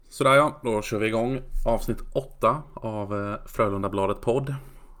Sådär ja, då kör vi igång avsnitt 8 av Frölundabladet podd.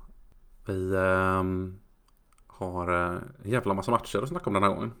 Vi har en jävla massa matcher att snacka om den här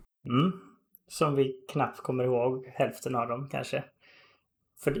gången. Som vi knappt kommer ihåg hälften av dem kanske.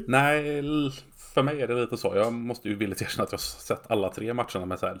 Nej, för mig är det lite så. Jag måste ju villigt erkänna att jag har sett alla 3 matcherna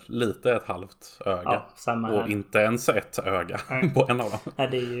med så här, lite ett halvt öga. Ja, samma här. Och inte ens ett öga på en av dem. Ja,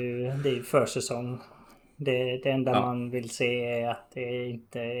 det är ju försäsong. Det enda man vill se är att det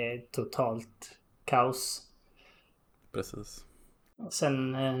inte är totalt kaos. Precis.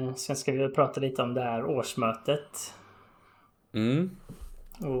 Sen ska vi prata lite om det här årsmötet.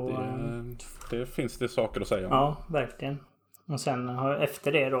 Och, det finns det saker att säga om. Ja, verkligen. Och sen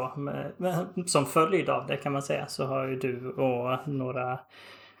efter det då, som följd av det kan man säga, så har ju du och några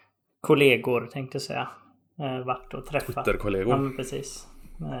kollegor, tänkte jag säga, varit och träffat. Twitterkollegor. Ja, men precis.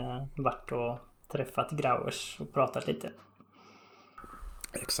 Varit och träffat Grauers och pratat lite.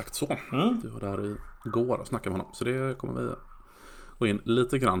 Exakt så. Du var där igår och snackade med honom. Så det kommer vi gå in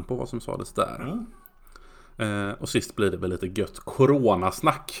lite grann på vad som sades där. Och sist blir det väl lite gött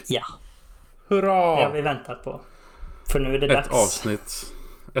coronasnack. Ja. Hurra! Det har vi väntat på. För nu är det dags.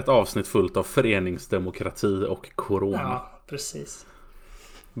 Ett avsnitt fullt av föreningsdemokrati och corona. Ja, precis.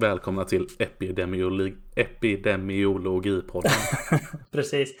 Välkomna till epidemiologipodden.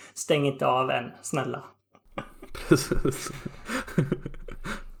 Precis. Stäng inte av än, snälla. Precis.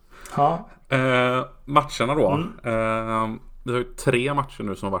 Ja. Matcherna då. Vi har ju 3 matcher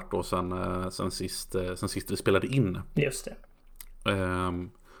nu som har varit då sen sist vi spelade in. Just det.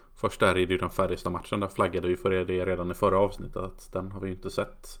 Först där är det ju den Färjestad-matchen. Där flaggade vi för det redan i förra avsnittet. Att den har vi ju inte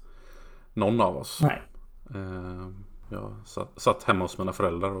sett någon av oss. Nej. Jag satt hemma hos mina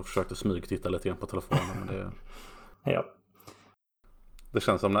föräldrar och försökte smygtitta lite grann på telefonen. Men Ja. Det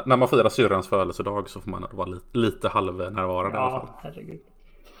känns som när man firar syrrans födelsedag så får man vara lite halvnärvarande i alla fall. Ja, herregud.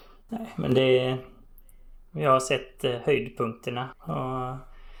 Nej, men jag har sett höjdpunkterna. Och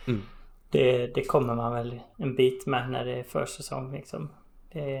det kommer man väl en bit med när det är försäsong liksom.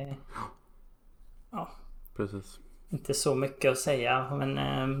 Precis. Inte så mycket att säga,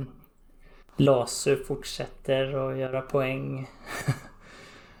 men Lasu fortsätter att göra poäng.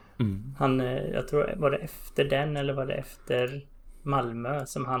 Jag tror, var det efter den eller var det efter Malmö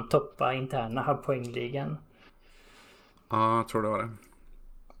som han toppade interna poängligan? Ja, jag tror det var det.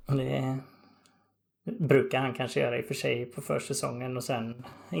 Det brukar han kanske göra i och för sig på försäsongen och sen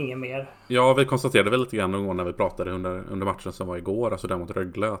inget mer. Ja, vi konstaterade väl lite grann någon gång när vi pratade under matchen som var igår, alltså där mot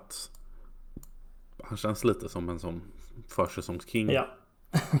Rögle, att han känns lite som en sån försäsongsking. Ja.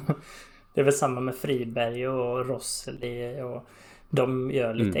 Det är väl samma med Friberg och Rosseli, och de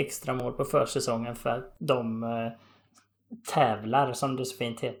gör lite extra mål på försäsongen för att de tävlar, som det så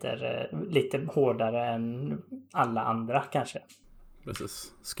fint heter, lite hårdare än alla andra kanske.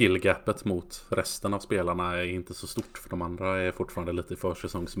 Precis. Skillgapet mot resten av spelarna är inte så stort, för de andra är fortfarande lite i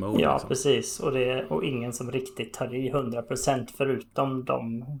försäsongsmode. Ja, liksom. precis. Och ingen som riktigt tar i 100% förutom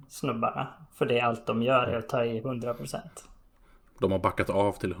de snubbarna. För det är allt de gör är att ta i 100%. De har backat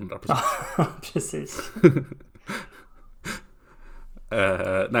av till 100%. Precis.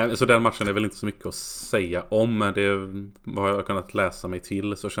 Nej, så den matchen är väl inte så mycket att säga om. Men det, vad jag har kunnat läsa mig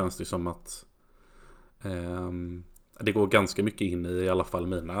till, så känns det som att det går ganska mycket in i alla fall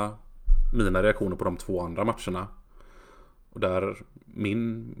mina reaktioner på de 2 andra matcherna. Och där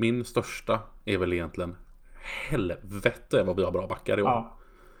min största är väl egentligen helvete vad vi har bra backar i år. Ja,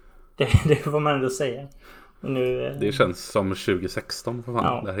 det får man ändå säga. Nu, det känns som 2016 för fan.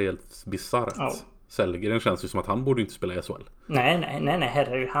 Ja. Det här är helt bisarrt. Ja. Sellgren känns ju som att han borde inte spela i SHL. Nej,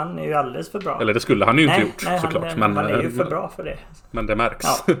 herregud, han är ju alldeles för bra. Eller det skulle han ju inte gjort, såklart. Han är ju för bra för det. Men det märks.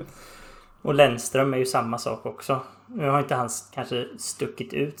 Ja. Och Lennström är ju samma sak också. Nu har inte han kanske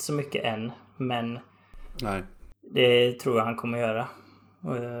stuckit ut så mycket än, men Nej. det tror jag han kommer göra.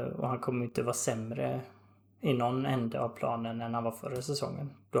 Och han kommer inte vara sämre i någon ände av planen än han var förra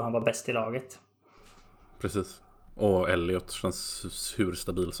säsongen, då han var bäst i laget. Precis. Och Elliot känns hur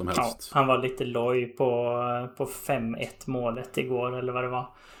stabil som helst. Ja, han var lite loj på 5-1 målet igår eller vad det var.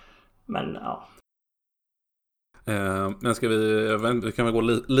 Men ja. Men vi kan väl gå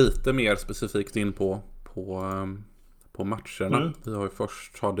lite mer specifikt in på matcherna.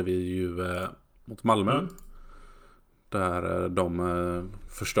 Först hade vi ju mot Malmö. Där de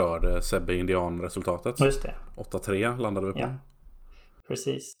förstörde Sebbe Indian-resultatet. Just det. 8-3 landade vi på. Ja.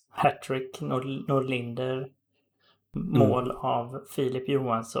 Precis. Hattrick, Norlinder. Mål av Filip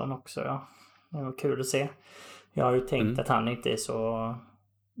Johansson också. Ja. Det var kul att se. Jag har ju tänkt att han inte är så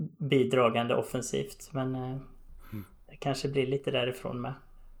bidragande offensivt. Men det kanske blir lite därifrån med.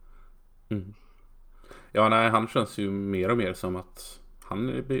 Ja, nej, han känns ju mer och mer som att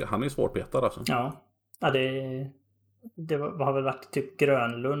han är svårpetad alltså. Ja, det har väl varit typ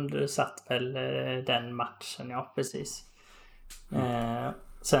Grönlund satt väl den matchen, ja precis.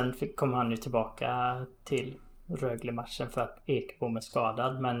 Sen kom han ju tillbaka till Rögle-matchen för att Ekbom är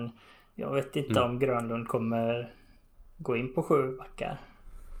skadad, men jag vet inte om Grönlund kommer gå in på 7 backar.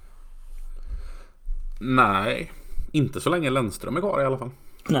 Nej, inte så länge Lennström är kvar i alla fall.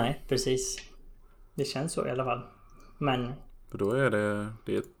 Nej, precis. Det känns så i alla fall. Men för då är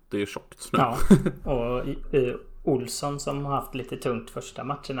det är tjockt nu. Ja, och Olsson som har haft lite tungt första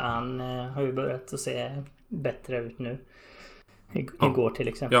matcherna, han har ju börjat att se bättre ut nu. Igår till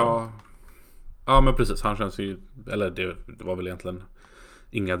exempel. Ja, men precis. Han känns ju, eller det var väl egentligen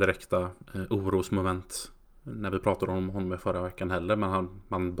inga direkta orosmoment när vi pratade om honom förra veckan heller, men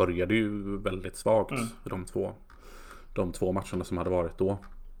man började ju väldigt svagt de två matcherna som hade varit då.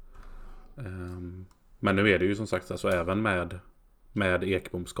 Men nu är det ju som sagt, alltså även med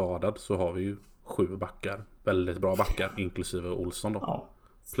Ekbom skadad så har vi ju 7 backar, väldigt bra backar, inklusive Olsson då. Ja.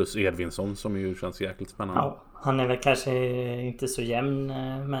 Plus Edvinsson som ju känns jäkligt spännande. Ja, han är väl kanske inte så jämn,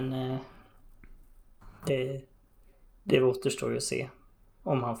 men det återstår ju att se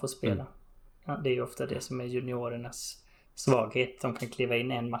om han får spela. Ja, det är ju ofta det som är juniorernas svaghet. De kan kliva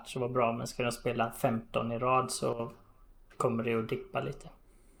in en match och vara bra, men ska de spela 15 i rad så kommer det att dippa lite.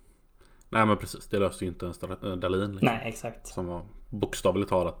 Nej, men precis. Det löste ju inte ens Dahlin. Liksom, nej, exakt. Som var bokstavligt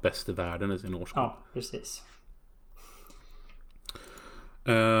talat bäst i världen i sin årskull. Ja, precis.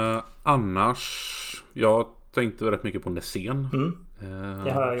 Annars, jag tänkte rätt mycket på Nässén.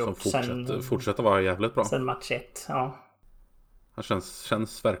 Det har jag gjort. Som fortsätter vara jävligt bra. Sen match 1, ja. Han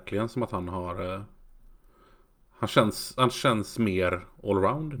känns verkligen som att han har... Han känns mer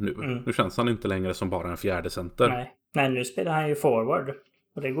allround nu. Nu känns han inte längre som bara en fjärde center. Nej, nu spelar han ju forward.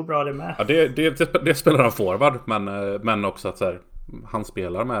 Och det går bra det med. Ja, det spelar han forward. Men också att så här, han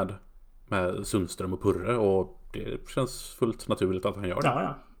spelar med Sundström och Purre. Och det känns fullt naturligt att han gör det.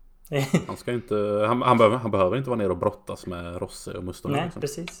 Ja. Han ska inte, han behöver inte vara nere och brottas med Rosse och Mustonen. Nej, liksom.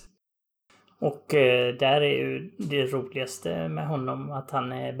 Precis. Och där är ju det roligaste med honom, att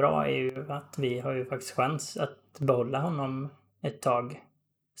han är bra, är ju att vi har ju faktiskt chans att behålla honom ett tag.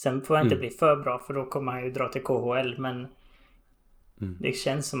 Sen får han inte bli för bra, för då kommer han ju dra till KHL, men det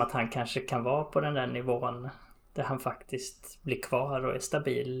känns som att han kanske kan vara på den där nivån där han faktiskt blir kvar och är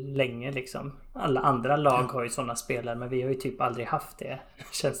stabil länge liksom. Alla andra lag har ju sådana spelare, men vi har ju typ aldrig haft det,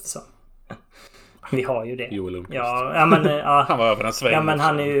 känns det som. Vi har ju det. Joel Lundqvist. Ja, men, ja. Han var över en sväng. Ja, men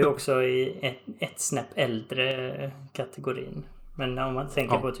han är ju också i ett snäpp äldre kategorin. Men om man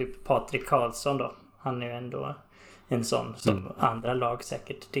tänker på typ Patrik Karlsson då. Han är ju ändå en sån som andra lag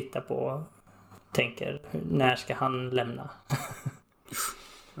säkert tittar på och tänker, när ska han lämna?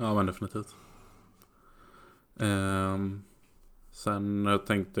 Ja, men definitivt. Sen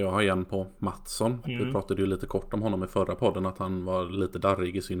tänkte jag ha igen på Mattsson. Vi pratade ju lite kort om honom i förra podden, att han var lite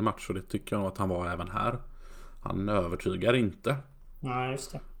darrig i sin match, och det tycker jag att han var även här. Han övertygar inte. Ja,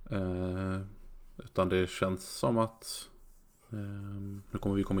 just det. Utan det känns som att nu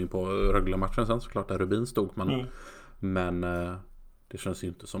kommer vi komma in på Rögle-matchen sen såklart, där Rubin stod, men det känns ju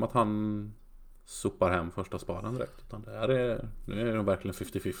inte som att han sopar hem första spaden direkt, utan nu är det verkligen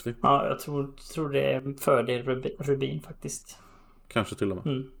 50-50. Ja, jag tror det är en fördel Rubin faktiskt. Kanske till och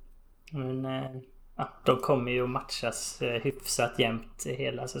med. Men de kommer ju att matchas hyfsat jämnt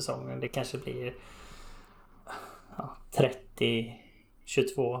hela säsongen. Det kanske blir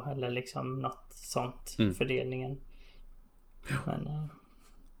 30-22 eller liksom något sånt fördelningen. Ja.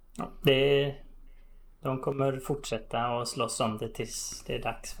 Men de kommer fortsätta och slåss om det tills det är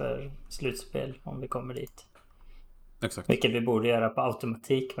dags för slutspel, om vi kommer dit. Exakt. Vilket vi borde göra på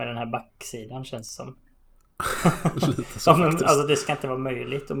automatik med den här backsidan, känns som. Lite så faktiskt. Alltså det ska inte vara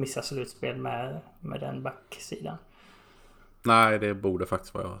möjligt att missa slutspel med den backsidan. Nej, det borde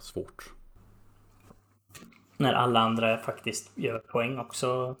faktiskt vara svårt. När alla andra faktiskt gör poäng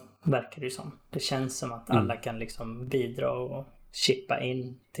också, verkar det ju som. Det känns som att alla kan liksom bidra och chippa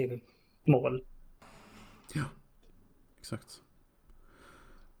in till mål. Ja, exakt.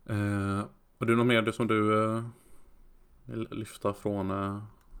 Och det är något mer som du vill lyfta från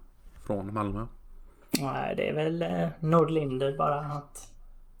Malmö? Nej, det är väl Norlinder bara, att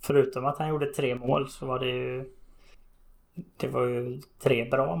förutom att han gjorde 3 mål så var det var ju 3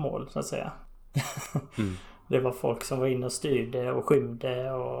 bra mål så att säga. Det var folk som var inne och styrde och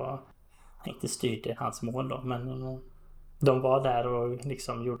skymde och inte styrde hans mål då, men de var där och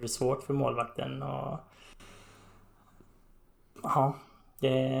liksom gjorde det svårt för målvakten, och ja,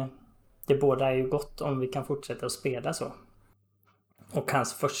 det båda är ju gott om vi kan fortsätta att spela så. Och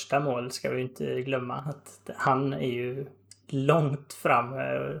hans första mål ska vi inte glömma, att han är ju långt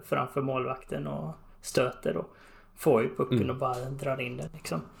framför målvakten och stöter och får ju pucken och bara drar in den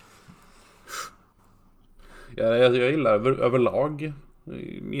liksom. Jag gillar överlag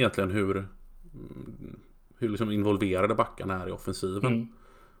egentligen hur liksom involverade backarna är i offensiven.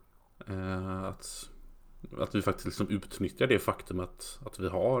 Att vi faktiskt liksom utnyttjar det faktum att vi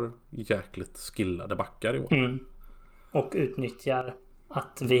har jäkligt skillade backar i år. Och utnyttjar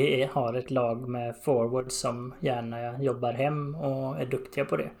att vi har ett lag med forwards som gärna jobbar hem och är duktiga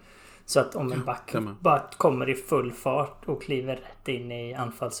på det. Så att om en back bara kommer i full fart och kliver rätt in i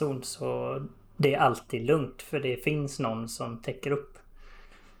anfallszon, så det är alltid lugnt, för det finns någon som täcker upp.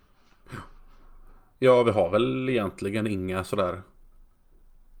 Ja, vi har väl egentligen inga sådär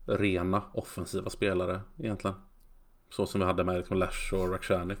rena offensiva spelare egentligen. Så som vi hade med liksom Lash och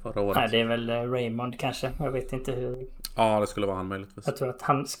Rakhshani förra året. Nej, det är väl Raymond kanske. Jag vet inte hur. Ja, det skulle vara han möjligtvis. Jag tror att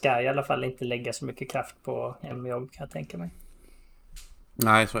han ska i alla fall inte lägga så mycket kraft på hemjobb, kan jag tänka mig.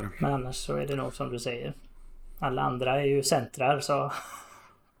 Nej, så är det. Men annars så är det nog som du säger. Alla andra är ju centrar, så...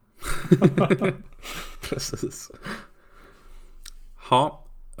 Precis. Ja,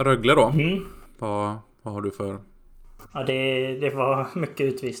 Rögle då. Vad har du för... Ja, det var mycket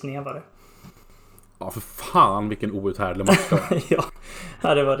utvisningar var det. Ja, för fan vilken outhärdlig match.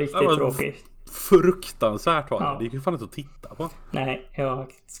 Ja, det var riktigt tråkigt. Fruktansvärt var det. Ja. Det gick ju fan inte att titta på. Nej,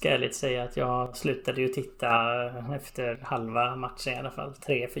 jag ska ärligt säga att jag slutade ju titta efter halva matchen i alla fall.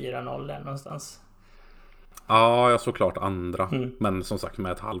 3-4-0 där någonstans. Ja, jag såg klart andra. Men som sagt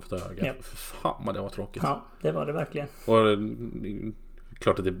med ett halvt öga. Ja. För fan vad det var tråkigt. Ja, det var det verkligen. Och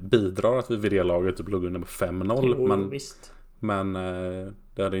klart att det bidrar att vi vid det laget typ låg under med 5-0. Jo, men, visst. Men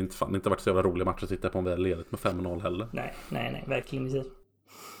det hade inte varit så jävla rolig match att titta på om vi hade ledigt med 5-0 heller. Nej, verkligen inte.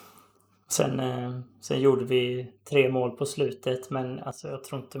 Sen gjorde vi 3 mål på slutet, men alltså jag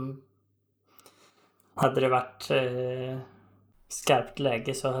tror inte... Hade det varit skarpt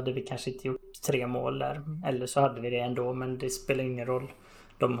läge så hade vi kanske inte gjort 3 mål där. Eller så hade vi det ändå, men det spelar ingen roll.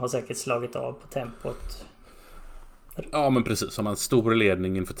 De har säkert slagit av på tempot. Ja, men precis. Som en stor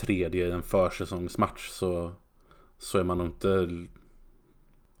ledning inför tredje i en försäsongsmatch så är man nog inte...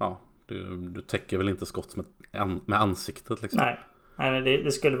 Ja, du täcker väl inte skott med ansiktet liksom. Nej, men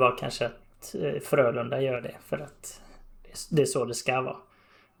det skulle vara kanske att Frölunda gör det, för att det är så det ska vara.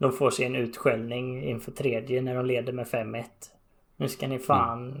 De får sig en utskällning inför tredje när de leder med 5-1. Nu ska ni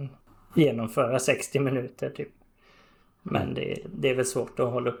fan genomföra 60 minuter typ. Men det är väl svårt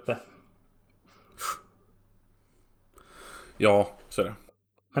att hålla uppe. Ja, så är det.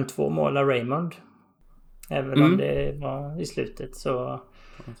 Men 2 mål av Raymond. Även om det var i slutet så...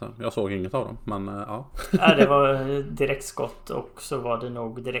 Jag såg inget av dem, men ja. Ja, det var direktskott, och så var det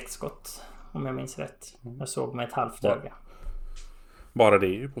nog direktskott, om jag minns rätt. Jag såg med ett halvt öga. Bara det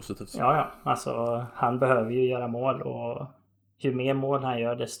är ju positivt. Ja. Alltså, han behöver ju göra mål, och ju mer mål han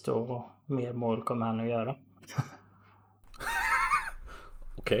gör, desto mer mål kommer han att göra.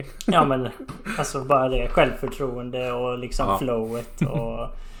 Okej. Ja, men alltså bara det självförtroende och liksom flowet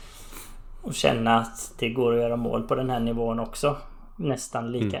och känna att det går att göra mål på den här nivån också.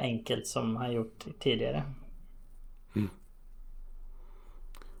 Nästan lika enkelt som han gjort tidigare.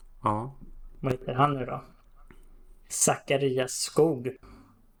 Ja. Vad heter han nu då? Zacharias Skog.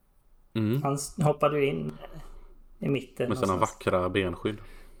 Han hoppade ju in i mitten. Med sina vackra benskydd.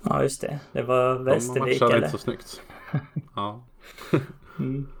 Ja, just det. Det var Västervik, eller? Inte så snyggt. Ja.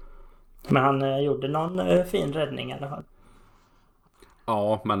 Men han gjorde någon fin räddning i alla fall.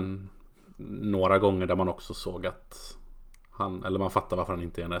 Ja, men några gånger där man också såg att man fattar varför han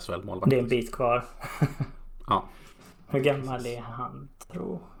inte är en SHL-målvakt. Det är en bit kvar. Ja. Hur gammal är han,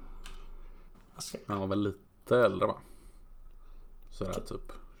 tror? Han var väl lite äldre, va? Så det är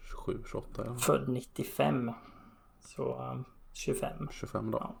typ 27-28. Ja. Född 95. Så 25.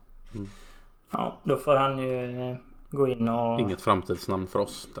 25 då. Ja, då får han ju gå in och... Inget framtidsnamn för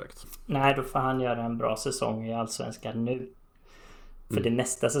oss direkt. Nej, då får han göra en bra säsong i Allsvenskan nu. För det är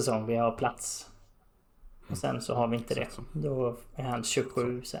nästa säsong vi har plats. Och sen så har vi inte det. Då är han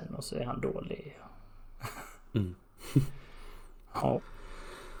 27 sen, och så är han dålig. Ja.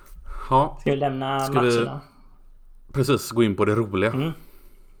 Ska vi lämna matcherna? Precis, gå in på det roliga.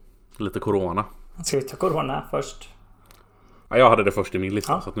 Lite corona. Ska vi ta corona först? Ja, jag hade det först i min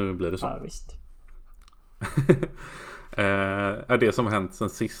lista, så att nu blir det så. Ja, visst. Det som har hänt sen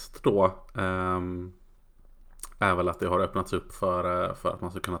sist då är väl att det har öppnats upp för att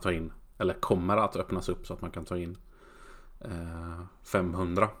man ska kunna ta in, eller kommer att öppnas upp så att man kan ta in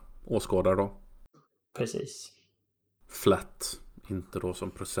 500 åskådare då. Precis. Flat, inte då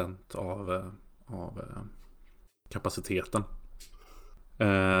som procent av kapaciteten.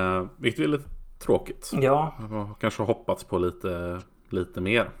 Vilket är tråkigt. Ja. Jag har kanske hoppats på lite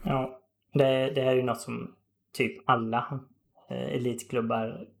mer. Ja, det är ju något som typ alla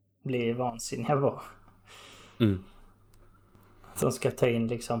elitklubbar blir vansinniga på. Mm. Som ska ta in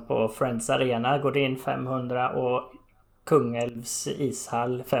liksom på Friends Arena går det in 500 och Kungälvs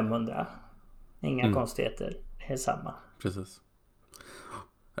ishall 500. Inga konstigheter, det är samma. Precis.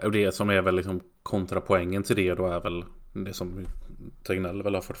 Och det som är väl liksom kontrapoängen till det då är väl det som Tegnell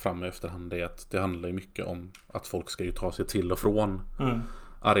väl har fått fram i efterhand, det är att det handlar ju mycket om att folk ska ju ta sig till och från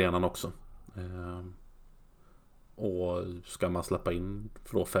arenan också. Och ska man släppa in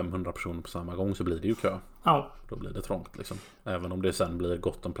för 500 personer på samma gång så blir det ju kö. Ja. Då blir det trångt liksom. Även om det sen blir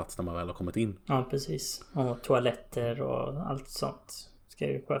gott om plats när man väl har kommit in. Ja, precis. Och toaletter och allt sånt ska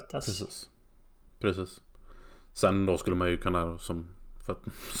ju skötas. Precis. Sen då skulle man ju kunna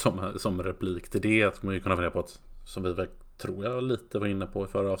som replik till det att man ju kunna fundera på att, som vi väl tror jag lite var inne på i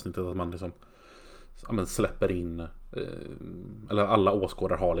förra avsnittet, att man liksom släpper in eller alla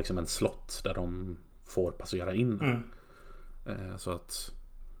åskådare har liksom en slott där de får passera in. Så att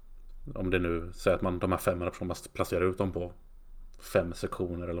om det nu säger att man de här 500 personerna placerar ut dem på 5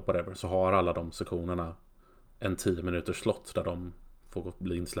 sektioner eller whatever, så har alla de sektionerna en 10 minuters slott där de får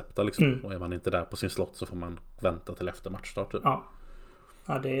bli insläppta liksom. Och är man inte där på sin slott så får man vänta till efter matchstart typ.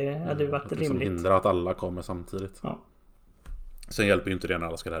 Ja, det hade varit rimligt. Som hindrar att alla kommer samtidigt. Ja. Sen hjälper ju inte det när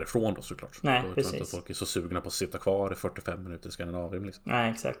alla ska därifrån då såklart. Nej, då precis. Inte att folk är så sugna på att sitta kvar i 45 minuter i Skandinavien liksom.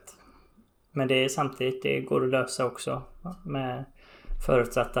 Nej, exakt. Men det är samtidigt, det går att lösa också. Med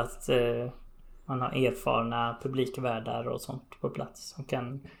förutsatt att man har erfarna publikvärdar och sånt på plats som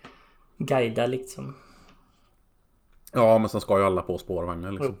kan guida liksom. Ja, men sen ska ju alla på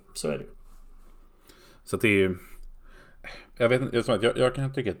spårvagnar liksom. Så är det. Så det är ju, jag vet inte, jag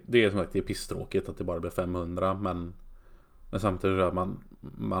kan tycka att det är som sagt, det är pisstråkigt att det bara blir 500, men samtidigt är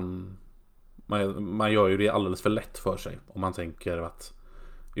man gör ju det alldeles för lätt för sig om man tänker att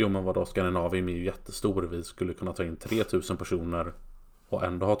men vadå, Skandinavien är ju jättestor, vi skulle kunna ta in 3000 personer och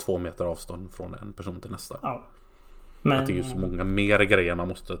ändå ha 2 meter avstånd från en person till nästa. Ja. Men att det är ju så många mer grejer man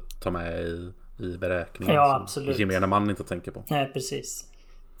måste ta med i beräkningen. Ja, absolut. Gemene man inte tänker på. Nej, precis.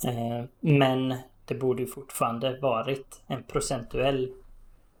 Men det borde ju fortfarande varit en procentuell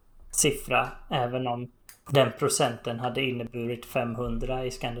siffra, även om den procenten hade inneburit 500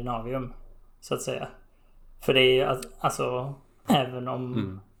 i Skandinavium, så att säga. För det är ju alltså, även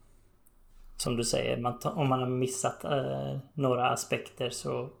om som du säger, om man har missat några aspekter,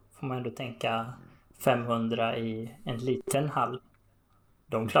 så får man ändå tänka 500 i en liten hall.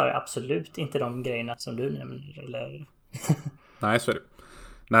 De klarar absolut inte de grejerna som du nämner, eller? Nej, så är det.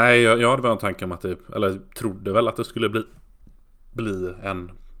 Nej, jag hade bara en tanke om att eller trodde väl att det skulle bli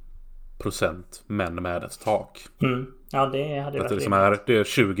 1% men med ett tak. Ja, det hade varit liksom det är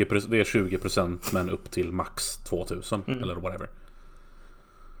 20% men upp till max 2000 eller whatever.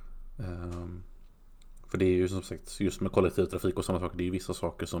 För det är ju som sagt, just med kollektivtrafik och sådana saker, det är ju vissa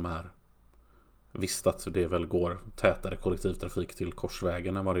saker som är visst att det väl går tätare kollektivtrafik till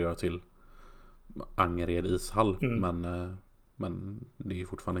Korsvägen än vad det gör till Angered ishall, men det är ju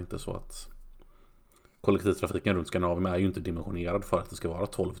fortfarande inte så att kollektivtrafiken runt Skandinavien är ju inte dimensionerad för att det ska vara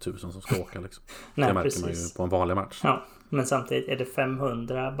 12 000 som ska åka liksom. Nej, det märker precis. man ju på en vanlig match. Ja, men samtidigt är det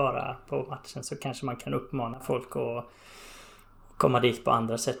 500 bara på matchen, så kanske man kan uppmana folk att komma dit på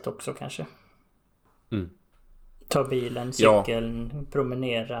andra sätt också kanske. Ta bilen, cykeln,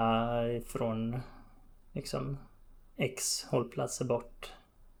 promenera från liksom X hållplatser bort.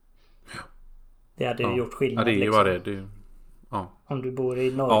 Det hade ju gjort skillnad. Ja, det är ju liksom. vad det är. Ja. Om du bor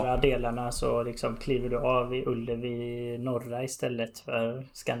i norra delarna så liksom kliver du av i Ullevi norra istället för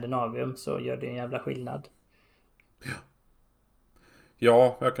Skandinavium, så gör det en jävla skillnad.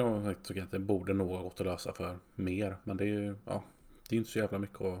 Ja, jag kan tycka att det borde nog ha gått att lösa för mer, men det är ju det är inte så jävla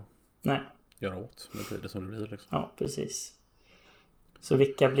mycket att göra åt. Nu blir det som det blir liksom. Ja, precis. Så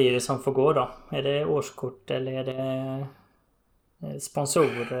vilka blir det som får gå då? Är det årskort eller är det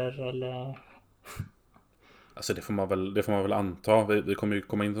sponsorer eller? Alltså det får man väl anta. Vi kommer ju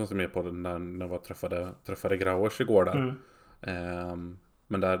komma in lite mer på det när vi träffade Grauers igår där.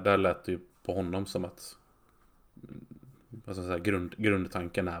 Men där lät det ju på honom som att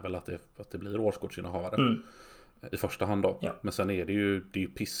grundtanken är väl att det blir årskortsinnehavare i första hand då. Ja. Men sen är det är ju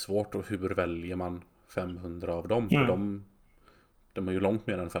pissvårt, och hur väljer man 500 av dem? För de är ju långt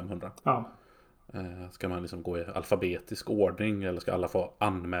mer än 500. Ja. Ska man liksom gå i alfabetisk ordning, eller ska alla få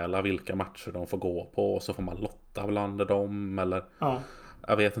anmäla vilka matcher de får gå på och så får man lotta bland dem, eller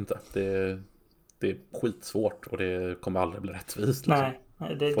jag vet inte. Det är skitsvårt och det kommer aldrig bli rättvist liksom.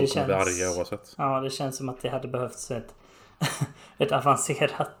 Nej, det folk känns, kommer bli arga oavsett. Ja, det känns som att det hade behövts ett ett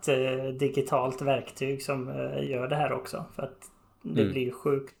avancerat digitalt verktyg som gör det här också. För att det blir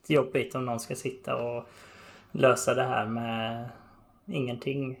sjukt jobbigt om någon ska sitta och lösa det här med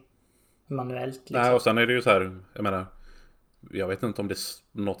ingenting manuellt. Liksom. Nej, och sen är det ju så här, jag menar, jag vet inte om det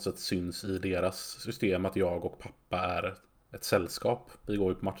på något sätt syns i deras system att jag och pappa är ett sällskap. Vi går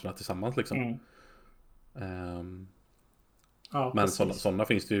ju på matcherna tillsammans liksom. Ja, men sådana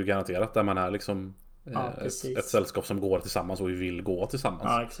finns det ju garanterat där man är liksom ett sällskap som går tillsammans och vi vill gå tillsammans.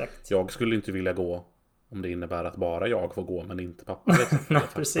 Ja, exakt. Jag skulle inte vilja gå om det innebär att bara jag får gå men inte pappa. Liksom. Nej,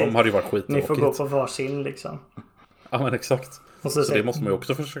 precis. De hade ju varit skittråkigt. Ni får gå på varsin liksom. Ja, men exakt. Så det måste man ju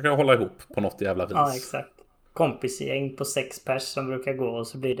också försöka hålla ihop på något jävla vis. Ja, exakt. Kompisgäng på 6 pers som brukar gå och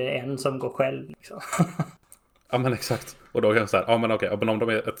så blir det en som går själv liksom. Ja, men exakt. Och då kan jag säga, ja men okej, men om de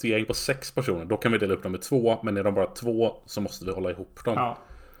är ett gäng på 6 personer, då kan vi dela upp dem med 2, men är de bara 2 så måste vi hålla ihop dem. Ja.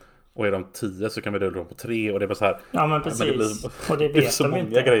 Och är de 10 så kan vi dela upp dem på 3 och det är bara så här. Ja, men precis. Och det är så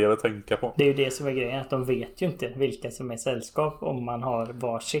många grejer att tänka på. Det är ju det som är grejen, att de vet ju inte vilka som är sällskap om man har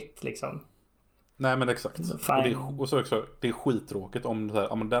varsitt liksom. Nej, men exakt. Och så också, det är skittråkigt om det här,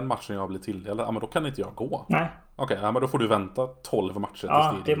 ja, men den matchen jag blir tilldelad, ja men då kan inte jag gå. Nej. Okej, ja, men då får du vänta 12 matcher.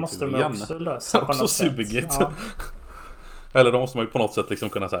 Ja, det måste man också lösa på något sätt. Sugigt. Ja. Eller då måste man ju på något sätt liksom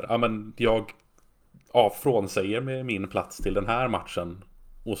kunna säga, ja men jag frånsäger med min plats till den här matchen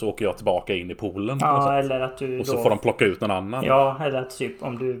och så åker jag tillbaka in i poolen. Ja, eller att du och så får de plocka ut någon annan. Ja, eller att typ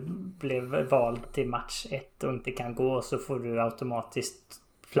om du blev vald till match 1 och inte kan gå så får du automatiskt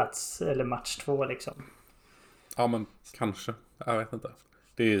plats eller match 2 liksom. Ja, men kanske. Jag vet inte.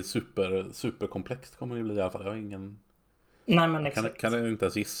 Det är superkomplext kommer det bli i alla fall. Jag har ingen... Nej, men exakt. Kan jag inte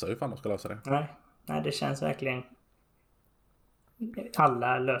ens gissa hur fan de ska lösa det. Nej, det känns verkligen...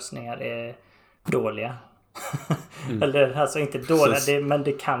 Alla lösningar är dåliga. Eller alltså inte dåliga, men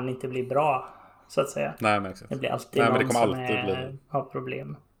det kan inte bli bra, så att säga. Nej, men exakt. Det blir alltid någon som har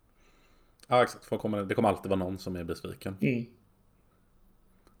problem. Ja, exakt. Det kommer alltid vara någon som är besviken.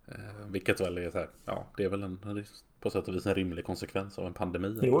 Vilket väl är så här, ja, det är väl på sätt och vis en rimlig konsekvens av en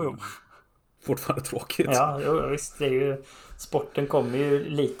pandemi. Jo. Fortfarande tråkigt. Ja, visst. Det är ju, sporten kommer ju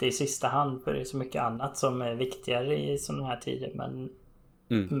lite i sista hand, för det är så mycket annat som är viktigare i sådana här tider.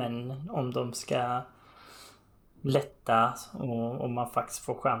 Men om de ska lätta och om man faktiskt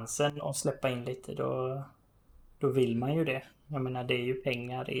får chansen att släppa in lite, då vill man ju det. Jag menar, det är ju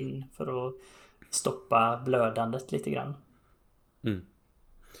pengar in för att stoppa blödandet lite grann.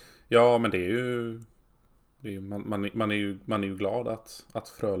 Ja, men det är ju man är ju glad att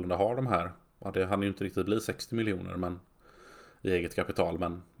Frölunda har de här. Ja, det hann ju inte riktigt bli 60 miljoner men i eget kapital,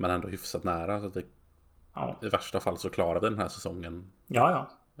 men ändå hyfsat nära, så att i värsta fall så klarar vi den här säsongen. Ja.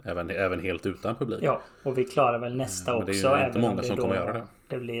 Även helt utan publik. Ja, och vi klarar väl nästa också. Det är inte många som kommer göra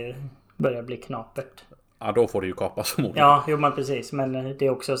det. Det börjar bli knapert. Ja, då får det ju kapas förmodligen. Ja, jo men precis. Men det är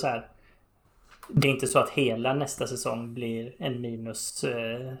också så här. Det är inte så att hela nästa säsong blir en minus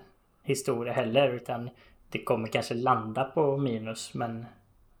historia heller, utan det kommer kanske landa på minus, men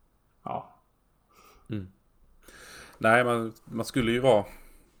ja. Nej, man skulle ju vara...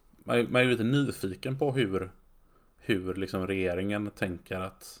 Man är ju lite nyfiken på hur liksom regeringen tänker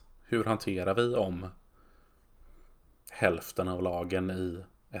att... Hur hanterar vi om hälften av lagen i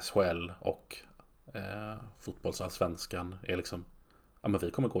SHL och fotbollsallsvenskan är liksom... Ja, men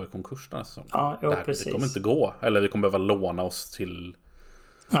vi kommer gå i konkurs den här säsongen. Ja, precis. Det kommer inte gå. Eller vi kommer behöva låna oss till...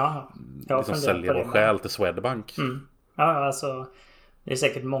 liksom sälja vår själ till Swedbank. Ja, alltså... Det är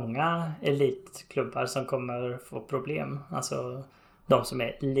säkert många elitklubbar som kommer få problem. Alltså de som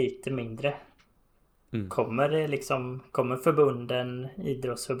är lite mindre. Kommer förbunden,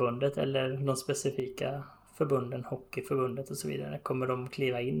 idrottsförbundet eller de specifika förbunden, hockeyförbundet och så vidare, kommer de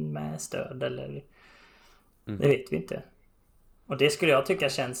kliva in med stöd eller det vet vi inte. Och det skulle jag tycka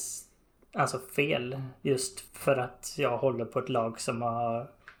känns alltså fel, just för att jag håller på ett lag som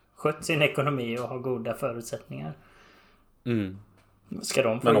har skött sin ekonomi och har goda förutsättningar. Ska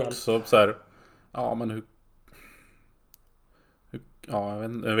de få men hjälp? Också så här, ja men hur ja,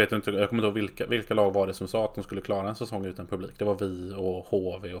 jag vet inte, jag kommer inte ihåg vilka lag var det som sa att de skulle klara en säsong utan publik. Det var vi och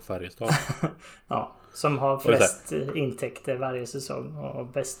HV och Färjestad. Ja, som har flest intäkter varje säsong och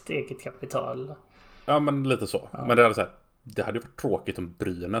bäst eget kapital. Ja, men lite så. Ja. Men det hade ju varit tråkigt om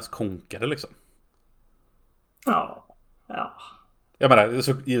Brynäs konkade liksom. Ja. Jag menar,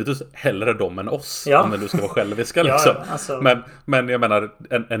 så givetvis hellre dem än oss. Om du ska vara själviska liksom. Alltså... Men jag menar,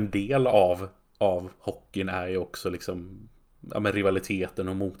 en del av hockeyn är ju också liksom, ja, men rivaliteten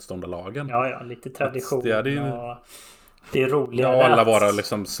och motståndarlagen. Ja, lite tradition. Det är roligare Ja, alla våra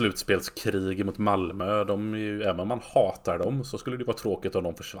liksom slutspelskrig mot Malmö. Även om man hatar dem så skulle det vara tråkigt om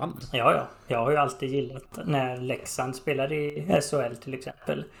de försvann. Ja. Jag har ju alltid gillat när Leksand spelar i SHL till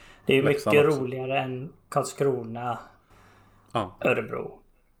exempel. Det är ju mycket roligare än Karlskrona, Örebro.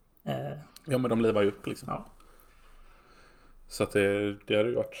 Ja, men de livar ju upp liksom. Ja. Så att det hade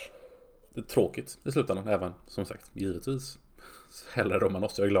ju varit tråkigt i slutändan. Även som sagt, givetvis. Hellre om man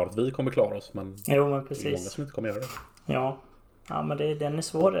måste. Jag är glad att vi kommer klara oss. Men, jo, men precis. Det är många som inte kommer göra det. Ja, men den är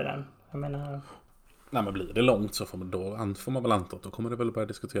svår i den. Jag menar... Nej, men blir det långt så får man väl anta att då kommer det väl börja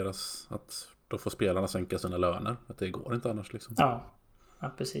diskuteras att då får spelarna sänka sina löner. Att det går inte annars liksom. Ja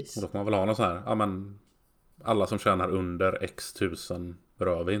precis. Och då får man väl ha något så här. Ja, men alla som tjänar under x tusen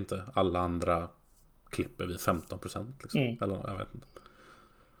rör vi inte. Alla andra klipper vi 15% liksom. Eller jag vet inte.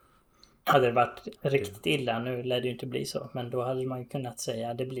 Hade det varit riktigt illa, nu lär det ju inte bli så. Men då hade man ju kunnat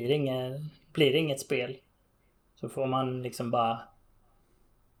säga det blir inget spel. Så får man liksom bara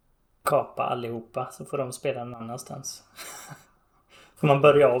kapa allihopa. Så får de spela någon annanstans. Får man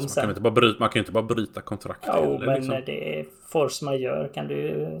börja om sen. Man kan ju inte bara bryta kontrakt. Ja, men liksom. När det är force majeure kan du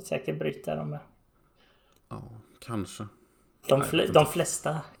ju säkert bryta dem med. Ja, kanske. De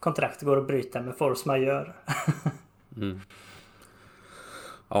flesta kontrakt går att bryta med force majeure.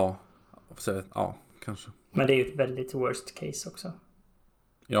 Ja, kanske. Men det är ju ett väldigt worst case också.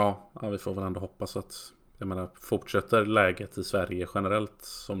 Ja, vi får väl ändå hoppas att fortsätter läget i Sverige generellt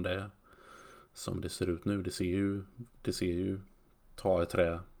som det ser ut nu. Det ser ju ta i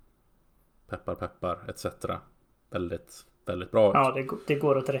trä, peppar etc. väldigt, väldigt bra ut. Ja, det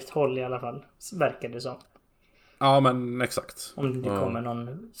går åt rätt håll i alla fall, verkar det som. Ja, men exakt. Om det kommer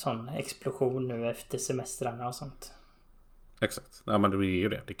någon sån explosion nu efter semestrarna och sånt. Exakt. Ja, men det är ju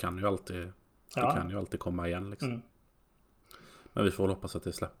det. Det kan ju alltid komma igen liksom. Men vi får hoppas att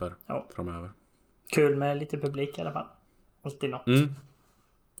det släpper framöver. Kul med lite publik i alla fall. Alltid något.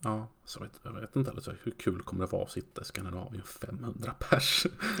 Ja, så jag vet inte alltså, hur kul kommer det vara att sitta i Skandinavien 500 pers.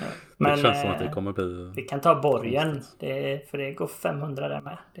 Ja. Men, det känns som att det kommer bli... Vi kan ta Borgen. För det går 500 där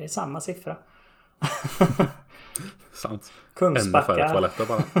med. Det är samma siffra. Sant. Kungsbacka. Ännu färre toaletter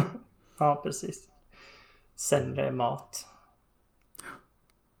bara. Ja, precis. Sämre mat.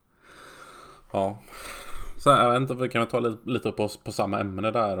 Ja. Så jag vet inte, vi kan ta lite på samma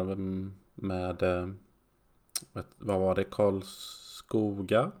ämne där med vad var det?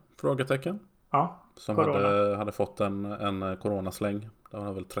 Karlskoga? Frågetecken. Ja, som hade fått en coronasläng. Det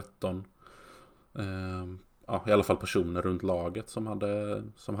var väl 13 i alla fall personer runt laget som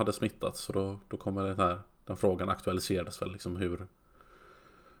hade smittats. Så då kommer den frågan aktualiserades väl liksom hur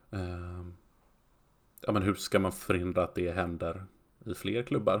hur ska man förhindra att det händer i fler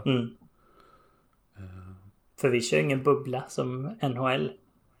klubbar? För vi kör ingen bubbla som NHL.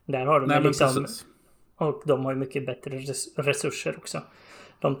 Där har de liksom... Och de har ju mycket bättre resurser också.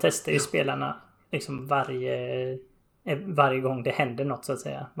 De testar ju spelarna liksom varje gång det händer något så att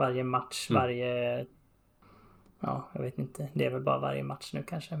säga. Varje match, Ja, jag vet inte. Det är väl bara varje match nu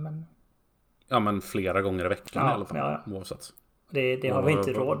kanske, men... Ja, men flera gånger i veckan i alla fall. Ja. Oavsett. Det har vi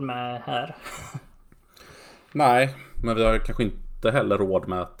inte råd med här. Nej, men vi har kanske inte heller råd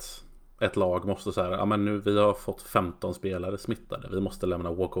med att ett lag måste säga, men nu vi har fått 15 spelare smittade. Vi måste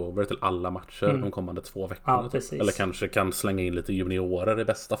lämna walkover till alla matcher de kommande 2 veckorna. Ja, eller kanske kan slänga in lite juniorer i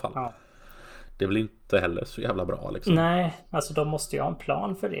bästa fall. Ja. Det är väl inte heller så jävla bra liksom. Nej, alltså de måste ju ha en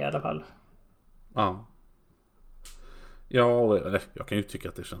plan för det i alla fall. Ja. Ja, jag kan ju tycka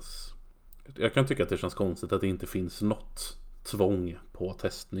att det känns... Jag kan tycka att det känns konstigt att det inte finns något tvång på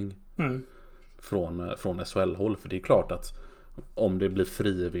testning från SHL-håll. För det är klart att om det blir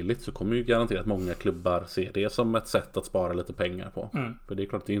frivilligt så kommer ju garanterat många klubbar se det som ett sätt att spara lite pengar på. För det är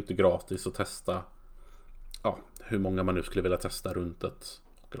klart att det är inte gratis att testa hur många man nu skulle vilja testa runt ett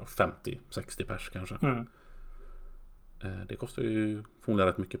 50-60 pers kanske. Det kostar ju förmodligen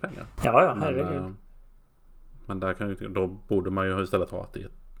rätt mycket pengar. Ja, herregud. Men där då borde man ju istället ha att det är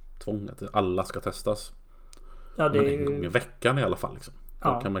tvång att alla ska testas. Ja, det är en gång i veckan i alla fall liksom.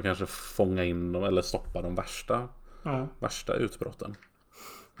 Då kan man kanske fånga in dem eller stoppa de värsta utbrotten.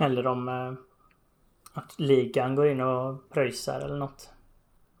 Eller om att ligan går in och pröjsar eller något.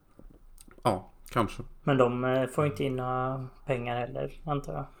 Ja, kanske. Men de får inte in några pengar heller,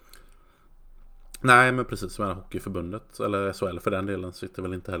 antar jag. Nej, men precis som Hockeyförbundet eller SHL för den delen sitter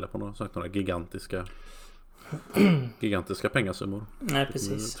väl inte heller på några gigantiska pengasummor. Nej,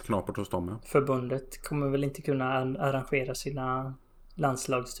 precis. Knapert hos dem. Förbundet kommer väl inte kunna arrangera sina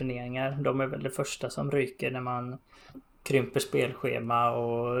landslagsturneringar. De är väl det första som ryker när man krymper spelschema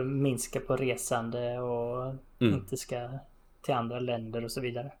och minskar på resande och inte ska till andra länder och så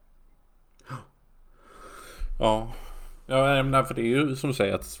vidare. Ja, Ja, nej, för det är ju som du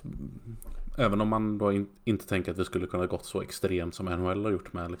säger att även om man då inte tänker att vi skulle kunna gått så extremt som NHL har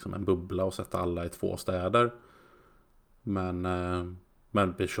gjort med liksom en bubbla och sätta alla i 2 städer.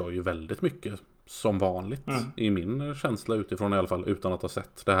 Men vi kör ju väldigt mycket som vanligt i min känsla utifrån i alla fall, utan att ha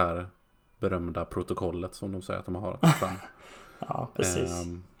sett det här berömda protokollet som de säger att de har fram. Ja, precis.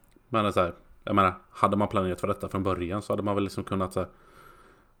 Men så här, jag menar, hade man planerat för detta från början så hade man väl liksom kunnat säga,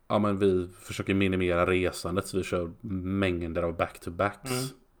 ja men vi försöker minimera resandet så vi kör mängder av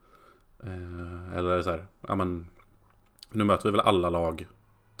back-to-backs. Eller så här, ja men nu möter vi väl alla lag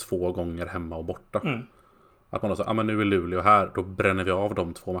 2 gånger hemma och borta. Att man säger, ja men nu är Luleå här, då bränner vi av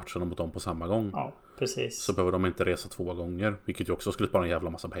de 2 matcherna mot dem på samma gång. Ja, precis. Så behöver de inte resa 2 gånger, vilket ju också skulle spara en jävla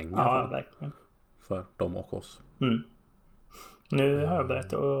massa pengar. Ja, verkligen. För dem och oss. Nu har jag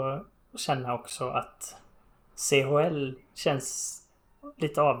börjat att känna också att CHL känns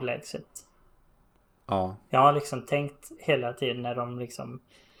lite avlägset. Ja. Jag har liksom tänkt hela tiden när de liksom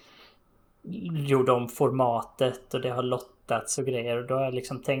gjorde om formatet och det har lottats och grejer. Och då har jag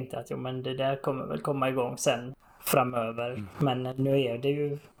liksom tänkt att men det där kommer väl komma igång sen framöver. Men nu är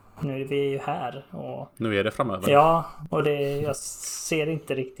vi ju här. Och, nu är det framöver. Ja, och jag ser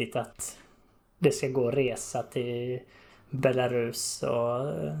inte riktigt att det ska gå resa till Belarus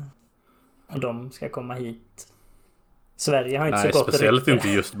och de ska komma hit. Sverige har inte så gott speciellt rykte. inte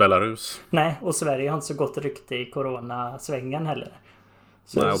just Belarus. Nej, och Sverige har inte så gott rykte i coronasvängen heller.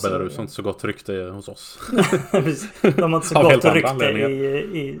 Nej, och Belarus har inte så gott rykte hos oss. De har inte så gott rykte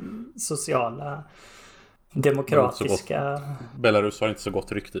i sociala demokratiska... Belarus har inte så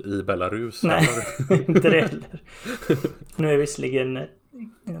gott rykte i Belarus. Nej, inte det heller. Nu är visserligen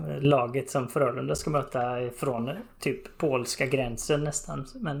laget som Frölunda ska möta från typ polska gränsen nästan.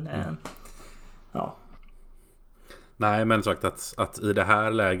 Men ja. Nej, men sagt att i det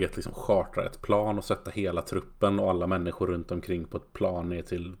här läget liksom chartra ett plan och sätta hela truppen och alla människor runt omkring på ett plan ner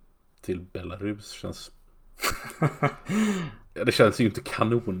till Belarus känns... det känns ju inte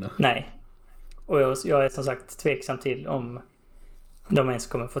kanon. Nej. Och jag är som sagt tveksam till om de ens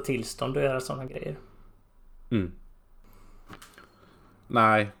kommer få tillstånd att göra sådana grejer.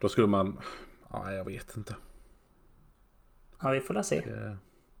 Nej, då skulle man... Ja, jag vet inte. Ja, vi får la se.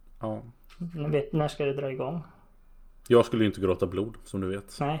 Ja. När ska det dra igång? Jag skulle ju inte gråta blod, som du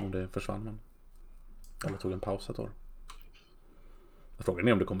vet. Nej. Om det försvann. Men... Eller tog en paus ett år. Frågan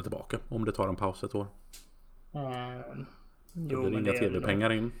är om det kommer tillbaka. Om det tar en paus ett år. Jo, det är inga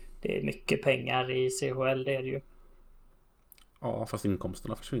tv-pengar in. Det är mycket pengar i CHL, det är det ju. Ja, fast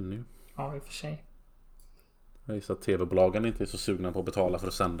inkomsterna försvinner ju. Ja, i och för sig. Jag gissar att tv-bolagen inte är så sugna på att betala för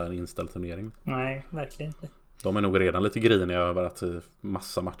att sända en inställd turnering. Nej, verkligen inte. De är nog redan lite griniga över att det är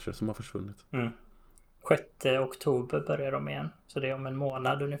massa matcher som har försvunnit. 6 oktober börjar de igen. Så det är om en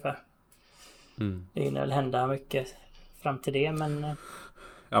månad ungefär. Det hinner väl hända mycket fram till det, men...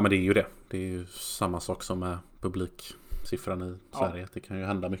 Ja, men det är ju det. Det är ju samma sak som med publiksiffran i Sverige. Det kan ju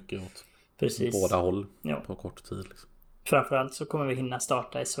hända mycket åt båda håll på kort tid. Liksom. Framförallt så kommer vi hinna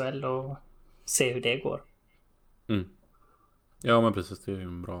starta SHL och se hur det går. Ja, men precis. Det är ju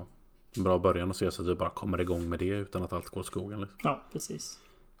en bra början att se så att vi bara kommer igång med det utan att allt går åt skogen. Liksom. Ja, precis.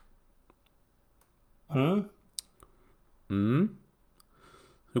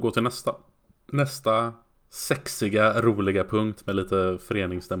 Vi går till nästa sexiga, roliga punkt med lite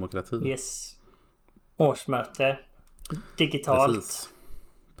föreningsdemokrati. Yes. Årsmöte. Digitalt.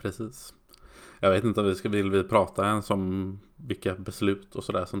 Precis. Jag vet inte om vill vi prata ens om vilka beslut och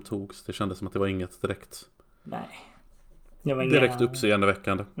sådär som togs. Det kändes som att det var inget direkt. Nej. Direkt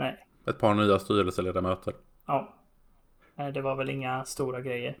uppseendeväckande. Nej. Ett par nya styrelseledamöter. Ja. Det var väl inga stora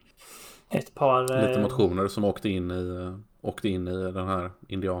grejer. Ett par... Lite motioner som åkte in i den här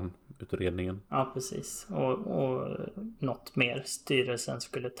indianutredningen. Ja, precis. Och något mer styrelsen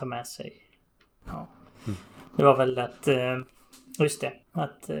skulle ta med sig. Ja. Det var väl att... Just det.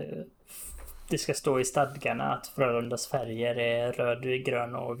 Att det ska stå i stadgarna att Frölundas färger är röd,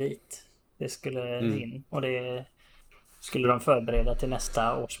 grön och vit. Det skulle in. Och det skulle de förbereda till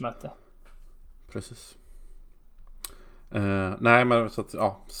nästa årsmöte. Precis. Nej, men så att,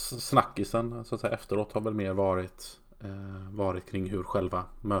 ja, snackisen så att säga, efteråt har väl mer varit kring hur själva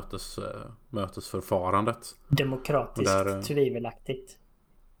mötesförfarandet. Demokratiskt tvivelaktigt.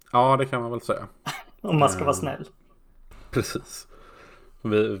 Ja, det kan man väl säga. Om man ska vara snäll. Precis.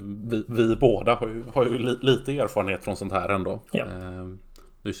 Vi båda har ju lite erfarenhet från sånt här ändå. Ja.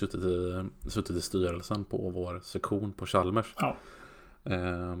 Vi har suttit i styrelsen på vår sektion på Chalmers. Ja.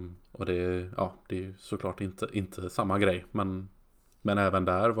 Och det är såklart inte samma grej, men även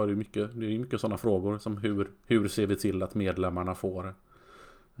där var det mycket sådana frågor som hur ser vi till att medlemmarna får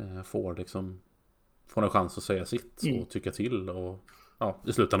får en chans att säga sitt och tycka till och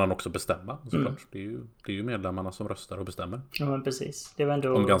i slutändan också bestämma såklart. Det är ju medlemmarna som röstar och bestämmer. Ja, men precis. Det var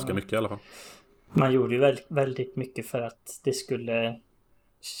ändå... Om ganska mycket i alla fall. Man gjorde ju väldigt mycket för att det skulle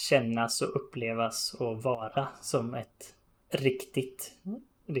kännas och upplevas och vara som ett riktigt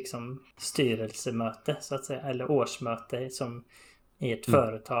liksom styrelsemöte så att säga, eller årsmöte som i ett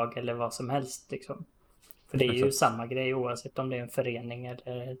företag eller vad som helst liksom. För det är ju samma grej oavsett om det är en förening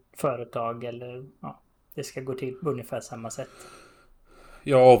eller ett företag eller det ska gå till på ungefär samma sätt.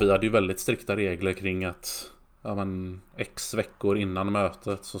 Ja, vi hade ju väldigt strikta regler kring att X veckor innan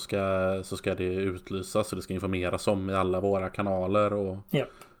mötet så ska det utlysas och det ska informeras om i alla våra kanaler och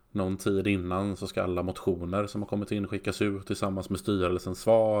någon tid innan så ska alla motioner som har kommit in skickas ut tillsammans med styrelsens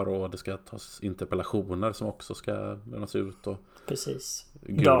svar och det ska tas interpellationer som också ska lämnas ut och precis.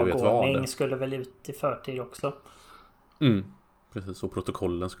 Dagordning skulle väl ut i förtid också. Precis, och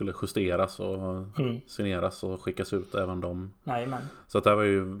protokollen skulle justeras och signeras och skickas ut även de. Jajamän. Så att det var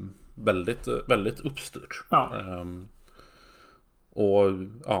ju väldigt, väldigt uppstyrt.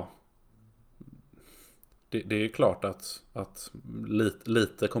 Det är klart att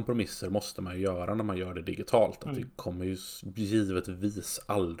lite kompromisser måste man ju göra när man gör det digitalt. Att det kommer ju givetvis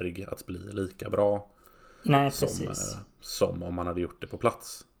aldrig att bli lika bra. Nej, som om man hade gjort det på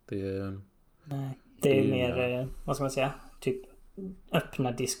plats. Det är mer, vad ska man säga, typ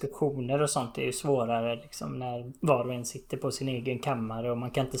öppna diskussioner och sånt är ju svårare liksom när var och en sitter på sin egen kammare och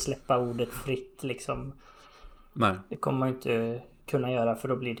man kan inte släppa ordet fritt liksom. Nej. Det kommer man inte kunna göra för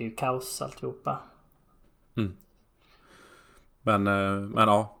då blir det ju kaos alltihopa. Men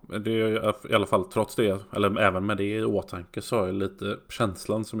det är i alla fall trots det, eller även med det i åtanke så är lite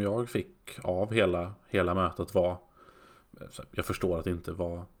känslan som jag fick av hela mötet var, jag förstår att det inte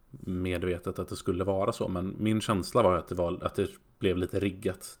var medvetet att det skulle vara så, men min känsla var att det blev lite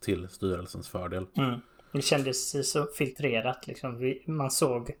riggat till styrelsens fördel. Det kändes så filtrerat liksom.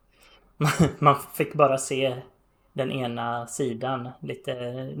 Man fick bara se den ena sidan,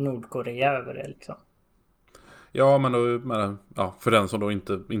 lite Nordkorea över det liksom. Ja, men för den som då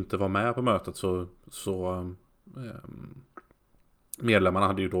inte var med på mötet så medlemmarna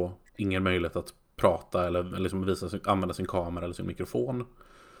hade ju då ingen möjlighet att prata eller liksom använda sin kamera eller sin mikrofon.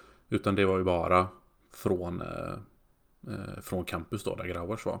 Utan det var ju bara från campus då, där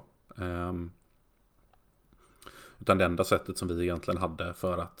Grauers var. Utan det enda sättet som vi egentligen hade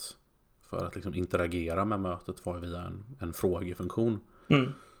för att liksom interagera med mötet var via en frågefunktion.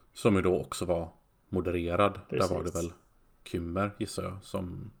 Som ju då också var modererad. Precis. Där var det väl Kymmer, gissar jag,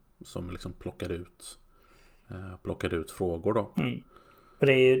 som liksom plockade ut frågor då. Och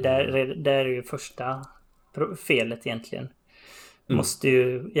det är ju där är ju första felet egentligen. Måste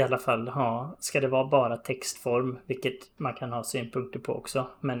ju i alla fall ska det vara bara textform, vilket man kan ha synpunkter på också.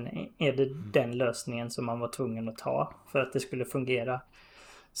 Men är det den lösningen som man var tvungen att ta för att det skulle fungera,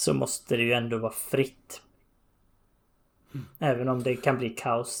 så måste det ju ändå vara fritt. Även om det kan bli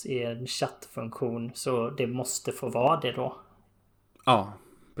kaos i en chattfunktion, så det måste få vara det då. Ja,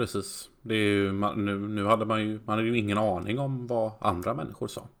 precis. Det är ju, nu hade man hade ju ingen aning om vad andra människor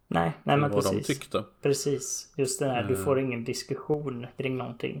sa. Nej, men vad precis. De tyckte. Precis, just det här, du får ingen diskussion kring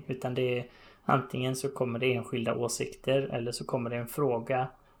någonting, utan det är antingen så kommer det enskilda åsikter eller så kommer det en fråga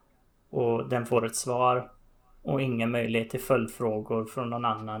och den får ett svar och ingen möjlighet till följdfrågor från någon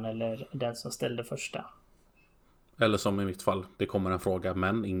annan eller den som ställde första. Eller som i mitt fall, det kommer en fråga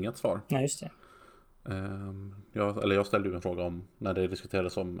men inget svar. Nej, just det. Jag ställde ju en fråga om när det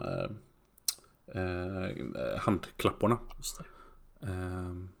diskuterades om handklapporna. Just det.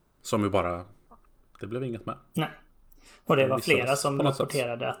 Som ju bara, det blev inget med. Nej. Och det var flera som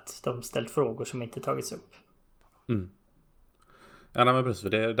rapporterade att de ställt frågor som inte tagits upp. Ja, nej, men precis, för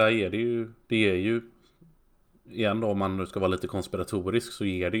det är ju igen då, om man nu ska vara lite konspiratorisk, så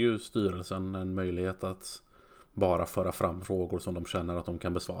ger det ju styrelsen en möjlighet att bara föra fram frågor som de känner att de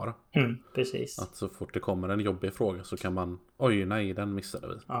kan besvara. Precis. Att så fort det kommer en jobbig fråga så kan man, oj nej, den missade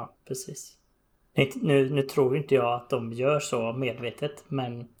vi. Ja, precis. Nu tror inte jag att de gör så medvetet,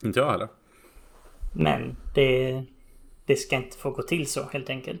 men... Inte jag heller. Men det ska inte få gå till så, helt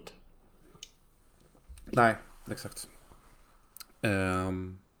enkelt. Nej, exakt.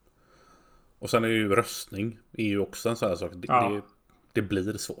 Och sen är ju röstning är ju också en sån här sak. Det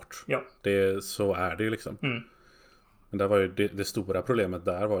blir svårt. Ja. Så är det ju liksom. Men där var ju det stora problemet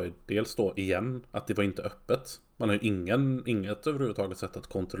där var ju dels då igen att det var inte öppet. Man har ju inget överhuvudtaget sätt att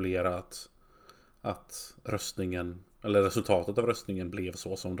kontrollera att röstningen eller resultatet av röstningen blev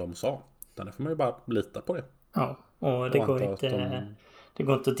så som de sa. Där får man ju bara lita på det. Ja, och det går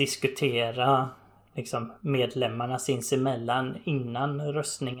inte att diskutera liksom medlemmarna sinsemellan innan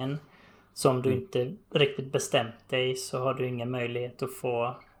röstningen. Så om du inte riktigt bestämt dig så har du ingen möjlighet att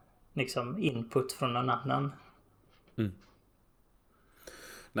få liksom input från någon annan.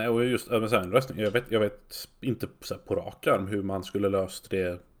 Nej, och just en röstning. Jag vet inte så här på rak arm hur man skulle löst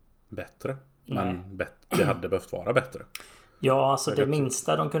det bättre. Men det hade behövt vara bättre. Ja, alltså det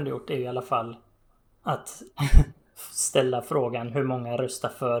minsta de kunde gjort är i alla fall att ställa frågan hur många röstar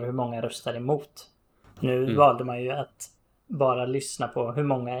för, hur många röstar emot. Nu valde man ju att bara lyssna på hur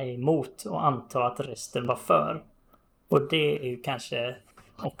många är emot och anta att resten var för. Och det är ju kanske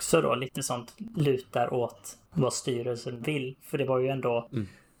också då lite sånt lutar åt vad styrelsen vill. För det var ju ändå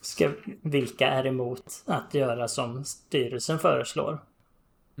vilka är emot att göra som styrelsen föreslår.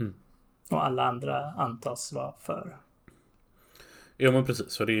 Och alla andra antas vara för. Ja, men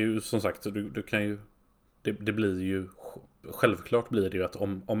precis. För det är ju som sagt, du kan ju det blir ju självklart blir det ju att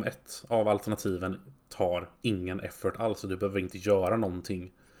om ett av alternativen tar ingen effort alls och du behöver inte göra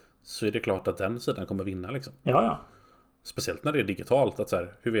någonting, så är det klart att den sidan kommer vinna liksom. Ja. Speciellt när det är digitalt, att så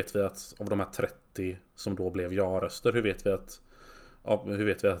här, hur vet vi att av de här 30 som då blev ja-röster, hur vet vi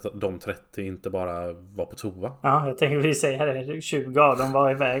att de 30 inte bara var på toa? Ja, jag tänker vi säger det, 20 av dem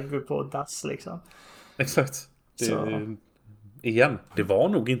var iväg på dass liksom. Exakt. Igen, det var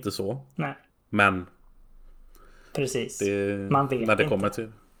nog inte så. Nej. Men precis. Man vet när det inte. Kommer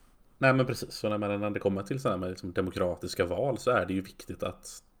till, nej, men precis. Så när det kommer till sådana med liksom demokratiska val så är det ju viktigt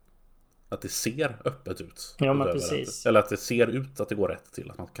att det ser öppet ut. Ja, men precis. Eller att det ser ut att det går rätt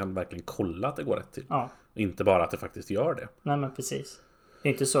till. Att man kan verkligen kolla att det går rätt till. Ja. Inte bara att det faktiskt gör det. Nej, men precis. Det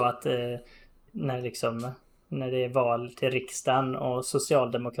är inte så att när det är val till riksdagen och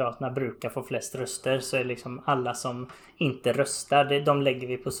Socialdemokraterna brukar få flest röster, så är liksom alla som inte röstar, de lägger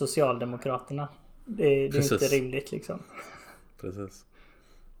vi på Socialdemokraterna. Det är inte rimligt liksom. Precis.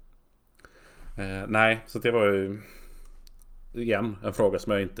 Nej, så det var ju igen en fråga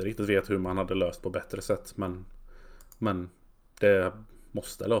som jag inte riktigt vet hur man hade löst på bättre sätt. Men det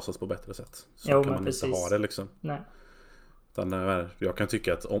måste lösas på bättre sätt. Så kan man inte ha det liksom. Nej. Jag kan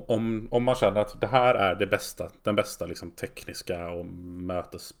tycka att om man känner att det här är den bästa liksom tekniska och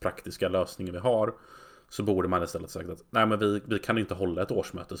mötespraktiska lösningen vi har, så borde man istället sagt att nej, men vi kan inte hålla ett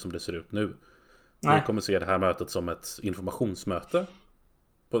årsmöte som det ser ut nu. Nej. Vi kommer se det här mötet som ett informationsmöte.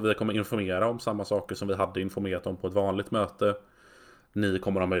 Vi kommer informera om samma saker som vi hade informerat om på ett vanligt möte. Ni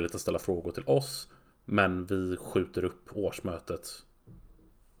kommer ha möjlighet att ställa frågor till oss, men vi skjuter upp årsmötet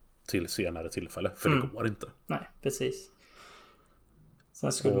till senare tillfälle, för det går inte. Nej, precis.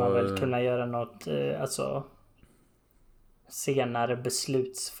 Sen skulle man väl kunna göra något senare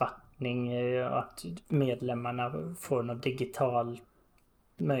beslutsfattning, att medlemmarna får någon digital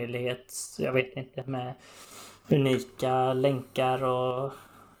möjlighet, jag vet inte, med unika länkar och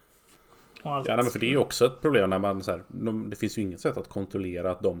allt. Ja, men för det är ju också ett problem när man så här, det finns ju inget sätt att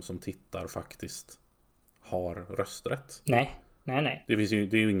kontrollera att de som tittar faktiskt har rösträtt. Nej. Det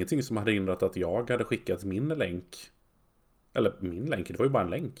är ju ingenting som hade hindrat att jag hade skickat min länk. Eller min länk, det var ju bara en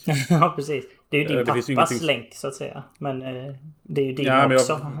länk. Ja, precis. Det är ju din pappas länk så att säga. Men det är ju din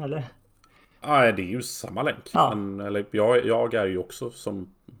också, eller? Ja, det är ju samma länk. Ja. Men, jag är ju också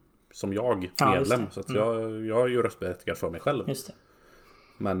som jag medlem. Så att jag är ju röstberättigad för mig själv. Just det.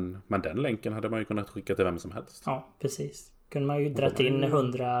 Men den länken hade man ju kunnat skicka till vem som helst. Ja, precis. Kunde man ju dra in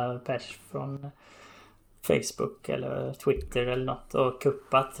 100 pers från Facebook eller Twitter eller något och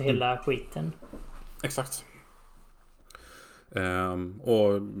kuppat hela skiten. Exakt.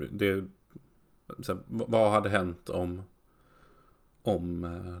 Och det, vad hade hänt om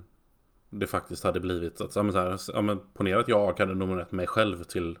det faktiskt hade blivit att ponera att jag hade nominerat mig själv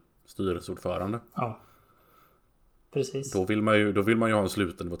till styrelseordförande. Ja. Precis. Då vill man ju ha en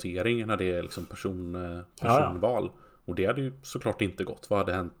sluten votering när det är liksom personval. Ja. Och det hade ju såklart inte gått. Vad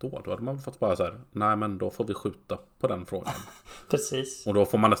hade hänt då? Då hade man fått bara så här, nej, men då får vi skjuta på den frågan. Precis. Och då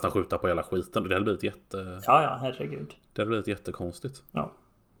får man nästan skjuta på hela skiten. Det hade blivit Ja, herregud. Det hade blivit jättekonstigt. Ja.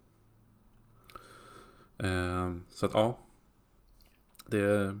 Så att ja.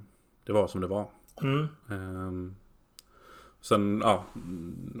 Det var som det var. Sen, ja.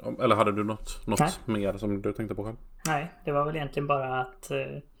 Eller hade du något mer som du tänkte på själv? Nej, det var väl egentligen bara att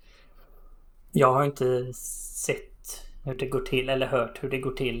jag har inte sett hur det går till eller hört hur det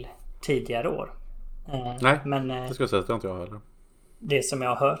går till tidigare år. Nej, men det ska jag säga att inte jag heller. Det som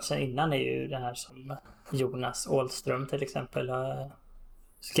jag har hört sen innan är ju det här som Jonas Åhlström till exempel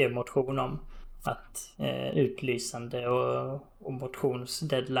skrev motion om, att utlysande och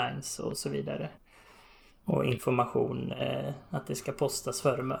motionsdeadlines och så vidare. Och information att det ska postas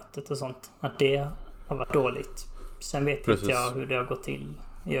före mötet och sånt. Att det har varit dåligt. Sen vet inte jag hur det har gått till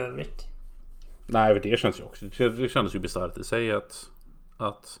i övrigt. Nej, det känns ju också. Det kändes ju bisarrt i sig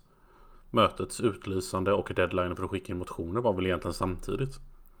att mötets utlysande och deadline för att skicka in motioner var väl egentligen samtidigt.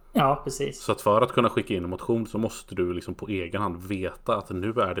 Ja, precis. Så att för att kunna skicka in en motion så måste du liksom på egen hand veta att nu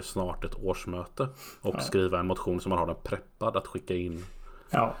är det snart ett årsmöte och skriva en motion som man har den preppad att skicka in.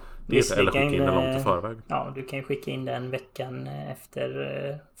 Ja, Eller skicka in den långt i förväg. Ja, du kan ju skicka in den veckan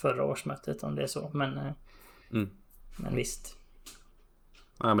efter förra årsmötet om det är så. Men visst.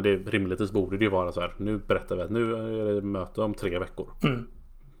 Nej, men det rimligtvis borde det ju vara så här. Nu berättar vi att nu är det möte om 3 veckor.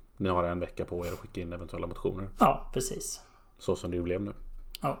 Ni har en vecka på er att skicka in eventuella motioner. Ja, precis. Så som det ju blev nu.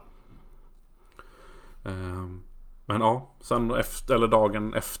 Ja. Men ja, sen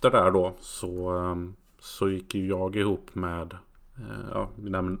dagen efter där då så gick ju jag ihop med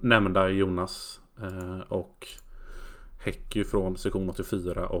nämnda Jonas och Häcky från sektion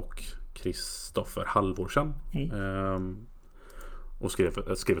 84 och Kristoffer Halvorsen och skrev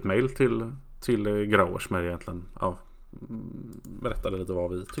ett mejl till Grauers med egentligen berättade lite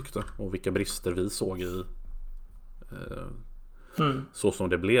vad vi tyckte och vilka brister vi såg i så som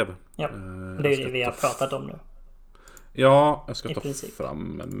det blev. Ja, det är det vi har pratat om nu. Ja, jag ska ta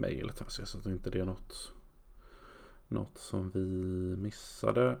fram mejlet här så att inte det är något som vi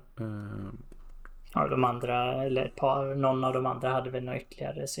missade. Ja, de andra eller någon av de andra hade väl några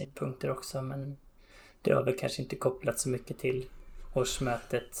ytterligare synpunkter också, men det har väl kanske inte kopplat så mycket till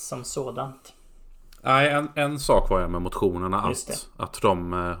årsmötet som sådant. Nej, en sak var jag med motionerna att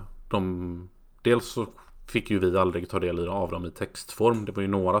de dels så fick ju vi aldrig ta del av dem i textform. Det var ju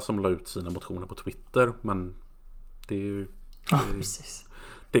några som la ut sina motioner på Twitter, men det är ju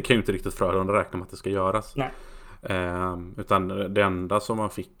det kan ju inte riktigt Frölunda räkna med att det ska göras. Nej. Utan det enda som man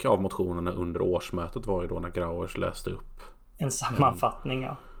fick av motionerna under årsmötet var ju då när Grauers läste upp en sammanfattning,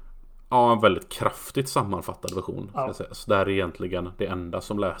 Ja, en väldigt kraftigt sammanfattad version. Ska jag säga. Så där egentligen det enda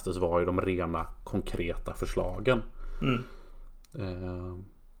som lästes var ju de rena konkreta förslagen.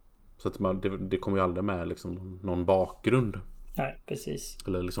 Så att det kom ju aldrig med liksom någon bakgrund. Nej, precis.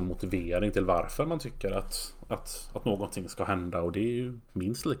 Eller liksom motivering till varför man tycker att någonting ska hända. Och det är ju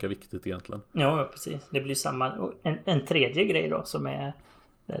minst lika viktigt egentligen. Ja, precis. Det blir samma. En tredje grej då som är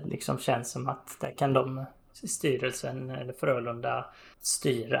liksom känns som att där kan de styrelsen eller Frölunda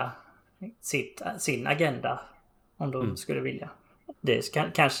styra sin agenda om de skulle vilja. Det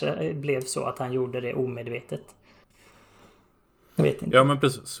kanske blev så att han gjorde det omedvetet. Jag vet inte. Ja, men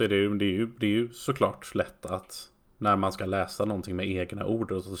precis. Så det är ju såklart lätt att när man ska läsa någonting med egna ord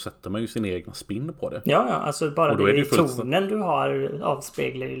så sätter man ju sin egna spin på det. Ja, alltså bara det är tonen du har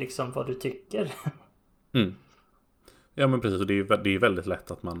avspeglar ju liksom vad du tycker. Ja, men precis. Och det är väldigt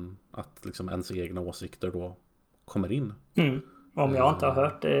lätt att liksom ens egna åsikter då kommer in. Om jag inte har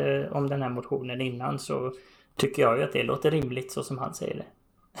hört om den här motionen innan så tycker jag ju att det låter rimligt så som han säger det.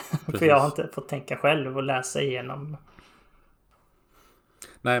 För jag har inte fått tänka själv och läsa igenom.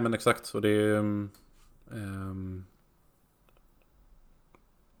 Nej, men exakt. Och det är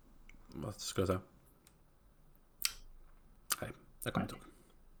vad ska jag säga? Nej, jag kommer inte ihåg.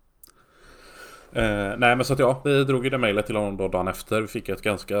 Nej, men så att vi drog ju det mejlet till honom då dagen efter. Vi fick ett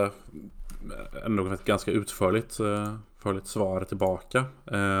ganska utförligt svar tillbaka.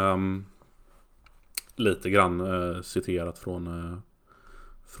 Lite grann citerat från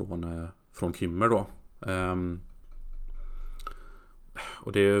Kimmer då.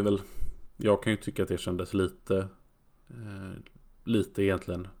 Och det är väl, jag kan ju tycka att det kändes lite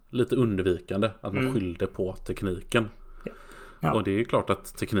egentligen lite undvikande att man skyllde på tekniken. Ja. Och det är ju klart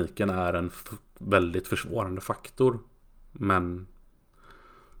att tekniken är en väldigt försvårande faktor. Men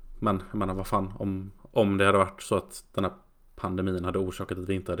jag menar, vad fan, om det hade varit så att den här pandemin hade orsakat att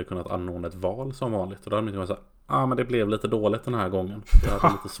vi inte hade kunnat anordna ett val som vanligt. Och då hade man inte sagt, men det blev lite dåligt den här gången. Det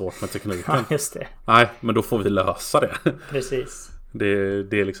hade lite svårt med tekniken. Ja, just det. Nej, men då får vi lösa det. Precis.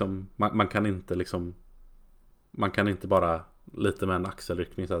 Det är liksom, man kan inte bara lite med en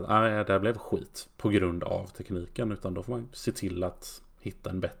axelryckning säga att det här blev skit på grund av tekniken, utan då får man se till att hitta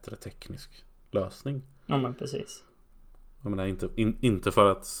en bättre teknisk lösning. Ja, men precis. Jag menar, inte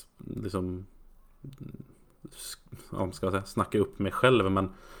för att liksom ska jag säga, snacka upp mig själv,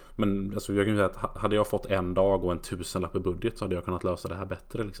 men alltså, jag kan ju säga att hade jag fått en dag och en 1000-lapp i budget så hade jag kunnat lösa det här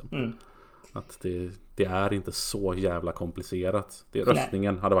bättre liksom. Att det är inte så jävla komplicerat.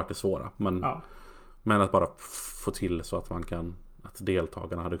 Röstningen hade varit det svåra, men att bara få till så att att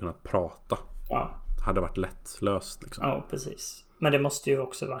deltagarna hade kunnat prata hade varit lätt löst liksom. Ja, precis. Men det måste ju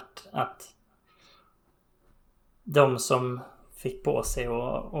också varit att de som fick på sig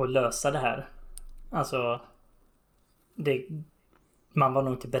att lösa det här, alltså man var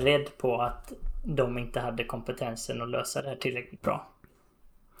nog inte beredd på att de inte hade kompetensen att lösa det här tillräckligt bra.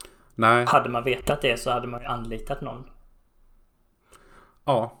 Nej. Hade man vetat det så hade man ju anlitat någon.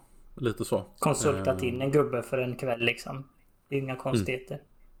 Ja, lite så. Konsultat in en gubbe för en kväll liksom. Det är inga konstigheter.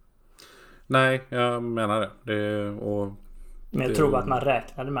 Nej, jag menar det. Men jag tror att man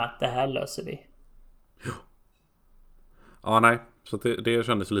räknade med att det här löser vi. Ja, nej. Så det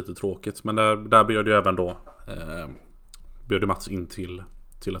kändes lite tråkigt. Men där bjöd ju även då bjöd Mats in till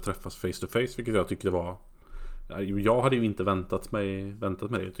att träffas face to face. Vilket jag tyckte var... Jag hade ju inte väntat mig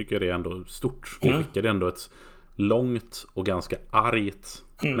det. Jag tycker det är ändå stort. Vi skickade ändå ett långt och ganska argt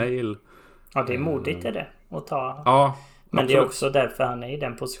mail. Ja, det är modigt är det. Att ta... Ja, men absolut. det är också därför han är i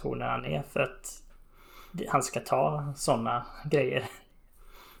den positionen han är. För att han ska ta sådana grejer.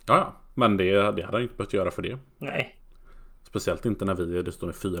 Ja. Men det hade han inte behövt göra för det. Nej. Speciellt inte när det står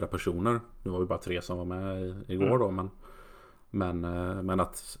med 4 personer. Nu var vi bara 3 som var med igår då. Men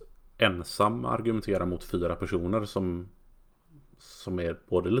att ensam argumentera mot 4 personer som är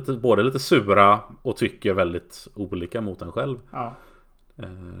både lite sura och tycker väldigt olika mot en själv. Ja.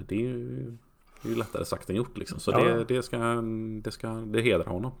 Det är ju lättare sagt än gjort liksom. Så Ja. det hedrar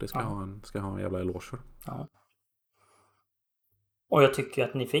honom. Det ska ha en jävla eloge för. Ja. Och jag tycker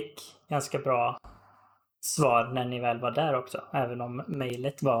att ni fick ganska bra svar när ni väl var där också. Även om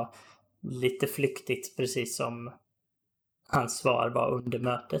mejlet var lite flyktigt, precis som hans svar var under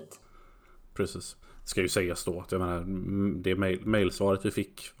mötet. Precis. Det ska ju sägas då att jag menar, det mejlsvaret vi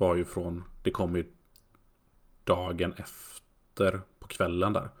fick var ju det kom ju dagen efter på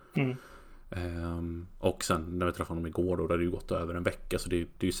kvällen där. Och sen när vi träffade honom igår då, där det ju gått över en vecka, så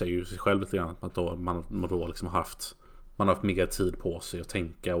det säger ju sig själv lite grann att man då liksom har haft mer tid på sig att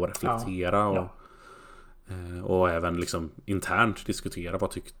tänka och reflektera och även liksom internt diskutera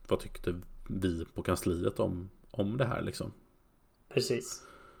vad tyckte vi på kansliet om det här liksom. Precis.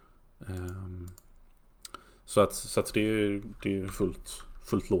 Så att det är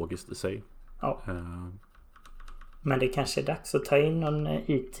fullt logiskt i sig. Ja. Men det kanske är dags att ta in någon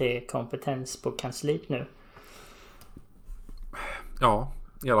IT-kompetens på kansliet nu. Ja,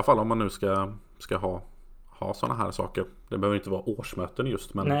 i alla fall om man nu ska ha sådana här saker. Det behöver inte vara årsmöten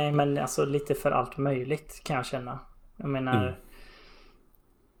just. Men... Nej, men alltså lite för allt möjligt kan jag känna. Jag menar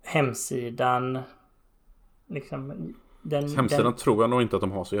hemsidan liksom... Hemsidan tror jag nog inte att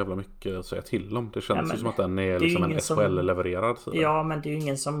de har så jävla mycket att säga till om. Det känns ju som att den är liksom en SHL-levererad sida. Ja, men det är ju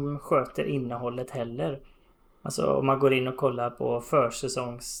ingen som sköter innehållet heller. Alltså om man går in och kollar på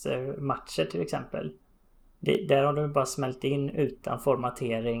försäsongsmatcher till exempel. Där har de bara smält in utan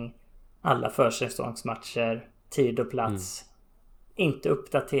formatering alla försäsongsmatcher, tid och plats. Inte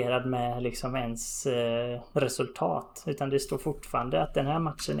uppdaterad med liksom ens resultat. Utan det står fortfarande att den här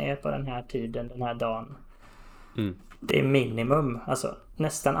matchen är på den här tiden, den här dagen. Det är minimum. Alltså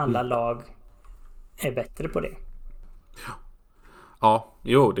nästan alla lag är bättre på det. Ja,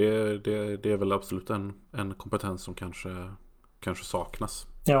 jo, det är väl absolut en kompetens som kanske saknas.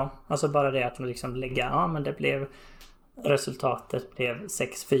 Ja, alltså bara det att man liksom lägga, men resultatet blev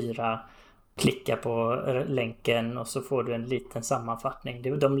 6-4, klicka på länken och så får du en liten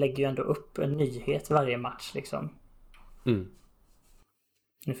sammanfattning. De lägger ju ändå upp en nyhet varje match liksom.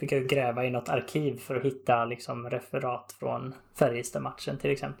 Nu fick jag gräva i något arkiv för att hitta liksom referat från Färjestad-matchen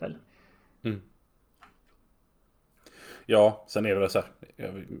till exempel. Ja, sen är det väl så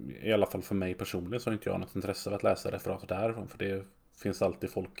här, i alla fall för mig personligen så har inte jag något intresse av att läsa referatet därifrån, för det finns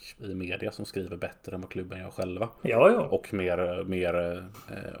alltid folk i media som skriver bättre än vad klubben gör själva. Ja. Och mer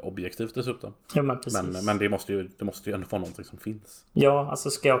objektivt dessutom. Ja, men precis. Men det måste ju ändå vara någonting som finns. Ja, alltså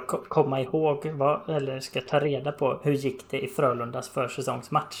ska jag komma ihåg eller ska jag ta reda på hur gick det i Frölundas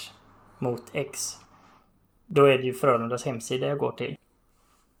försäsongsmatch mot X? Då är det ju Frölundas hemsida jag går till.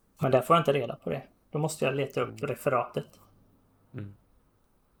 Men där får jag inte reda på det. Då måste jag leta upp referatet.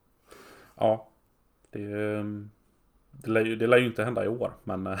 Ja, det lär ju inte hända i år.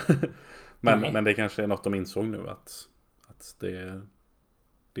 Men det kanske är något de insåg nu att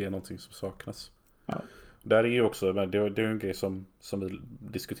det är någonting som saknas. Ja. Där är ju också, det är en grej som vi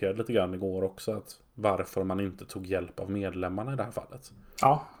diskuterade lite grann igår också, att varför man inte tog hjälp av medlemmarna i det här fallet.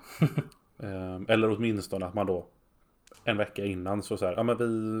 Ja. Eller åtminstone att man då en vecka innan så här, ja men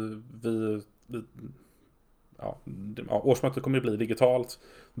årsmötet kommer ju bli digitalt.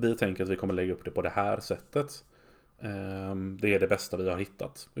 Vi tänker att vi kommer lägga upp det på det här sättet. Det är det bästa vi har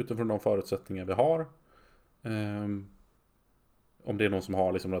hittat utifrån de förutsättningar vi har. Om det är någon som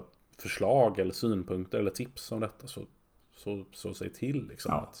har liksom något förslag eller synpunkter eller tips om detta, så säg till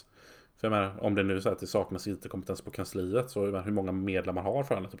liksom. Ja. För jag menar, om det nu är så att det saknas IT-kompetens på kansliet, så hur många medlemmar har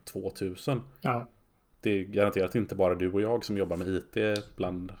för typ 2000. Ja. Det är garanterat inte bara du och jag som jobbar med IT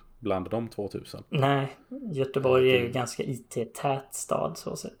bland de 2000. Nej, Göteborg är ju ganska IT-tät stad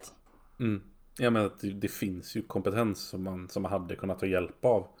så sett. Ja, men att det finns ju kompetens som man hade kunnat ta hjälp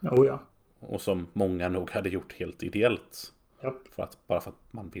av. Oh ja. Och som många nog hade gjort helt ideellt. Ja. Bara för att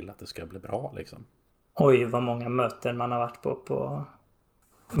man vill att det ska bli bra liksom. Oj, vad många möten man har varit på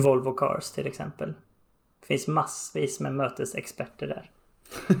Volvo Cars till exempel. Det finns massvis med mötesexperter där.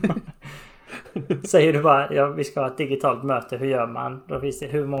 Säger du bara, ja, vi ska ha ett digitalt möte, hur gör man? Då finns det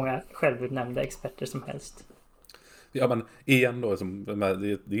hur många självutnämnda experter som helst. Ja, men igen då,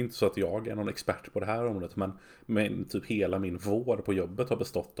 det är inte så att jag är någon expert på det här området, men typ hela min vår på jobbet har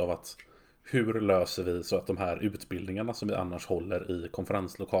bestått av att hur löser vi så att de här utbildningarna som vi annars håller i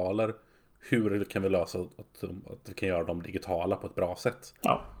konferenslokaler, hur kan vi lösa att vi kan göra dem digitala på ett bra sätt?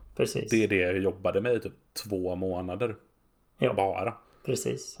 Ja, precis. Det är det jag jobbade med i typ 2 månader. Ja, bara.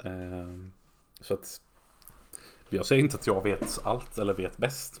 Precis. Så att jag säger inte att jag vet allt eller vet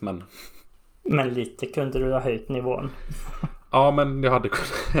bäst, men lite kunde du ha höjt nivån. ja, men jag hade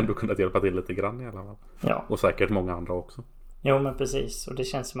ändå kunnat hjälpa till lite grann i alla fall. Ja. Och säkert många andra också. Jo, men precis. Och det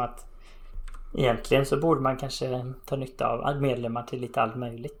känns som att egentligen så borde man kanske ta nytta av medlemmar till lite allt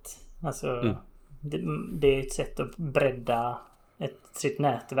möjligt. Alltså, det är ett sätt att bredda sitt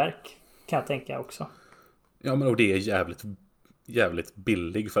nätverk, kan jag tänka också. Ja, men och det är jävligt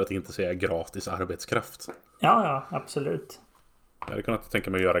billig, för att inte säga gratis, arbetskraft. Ja, absolut. Jag hade kunnat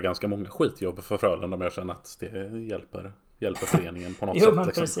tänka mig att göra ganska många skitjobb för Frölunda, om jag känner att det hjälper föreningen på något sätt. Jo, men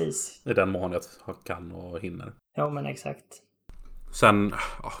liksom. Precis. I den mån jag kan och hinner. Ja, men exakt. Sen,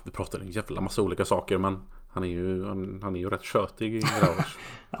 vi pratade en jävla massa olika saker, men han är ju rätt tjötig i Grauers.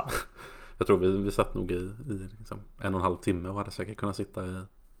 Ja. Jag tror vi satt nog i liksom 1,5 timme och hade säkert kunnat sitta i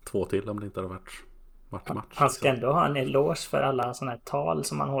 2 till om det inte hade varit match. Han ska ändå ha en eloge för alla sådana här tal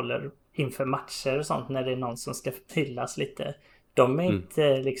som man håller inför matcher och sånt, när det är någon som ska hyllas lite. De är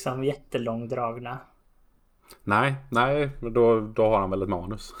inte liksom jättelångdragna. Nej, men då har han väl ett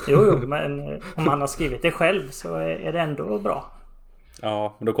manus. Jo, men om han har skrivit det själv så är det ändå bra.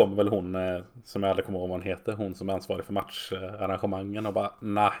 Ja, men då kommer väl hon, som jag aldrig kommer ihåg vad hon heter, hon som är ansvarig för matcharrangemangen, och bara,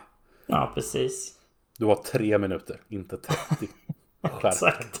 nej. Ja, precis. Du har 3 minuter, inte 30.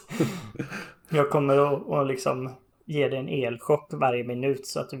 Exakt. Jag kommer att liksom ge dig en elchock varje minut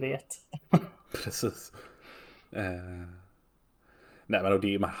så att du vet. Precis. Nej,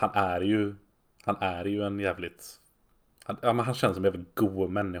 men han är ju en jävligt... Han känns som en jävligt god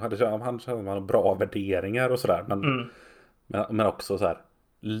människa. Han känns som att han har bra värderingar och sådär. Men också så här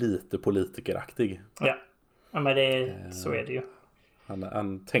lite politikeraktig. Ja, men så är det ju.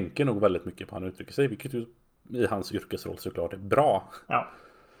 Han tänker nog väldigt mycket på hur han uttrycker sig, vilket ju i hans yrkesroll såklart är bra. Ja.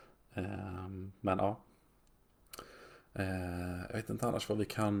 Men ja. Jag vet inte annars vad vi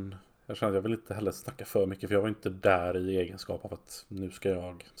kan... Jag känner att jag vill inte heller snacka för mycket, för jag var inte där i egenskap av att nu ska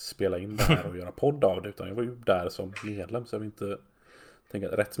jag spela in det här och göra podd av det, utan jag var ju där som medlem, så jag vill inte tänka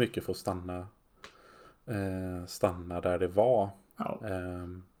rätt mycket för att stanna där det var. Ja.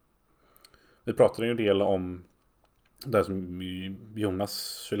 Vi pratade ju en del om det som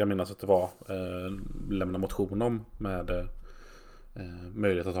Jonas, vill jag minnas att det var, lämna motion om, med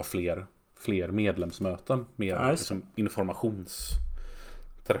möjlighet att ha fler medlemsmöten, mer liksom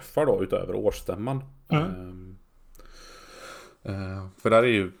informationsträffar då utöver årsstämman. För där är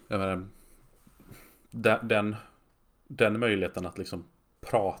ju, jag menar, den möjligheten att liksom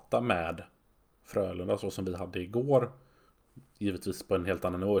prata med Frölunda så som vi hade igår, givetvis på en helt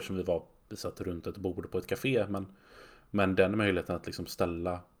annan nivå som vi satt runt ett bord på ett café, men den möjligheten att liksom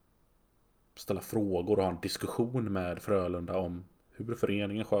ställa frågor och ha en diskussion med Frölunda om hur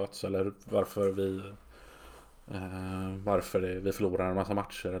föreningen sköts, eller varför vi förlorar en massa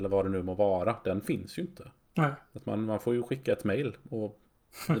matcher, eller vad det nu må vara, den finns ju inte. Nej. Att man får ju skicka ett mejl, och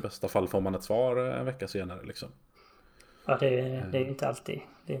i bästa fall får man ett svar en vecka senare liksom. Ja, det är inte alltid.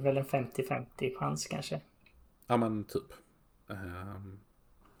 Det är väl en 50-50 chans kanske. Ja, men typ.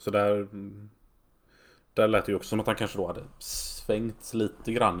 Så där lät det ju också som att han kanske då hade svängt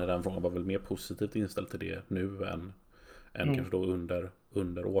lite grann i den frågan, var väl mer positivt inställd till det nu än kanske då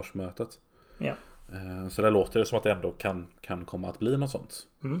under årsmötet. Ja. Så där låter det som att det ändå kan komma att bli något sånt.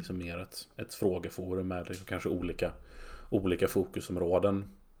 Liksom mer ett frågeforum med kanske olika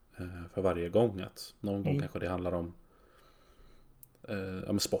fokusområden för varje gång. Att någon gång kanske det handlar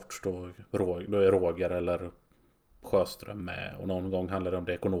om sport, då är Roger eller Sjöström med, och någon gång handlar det om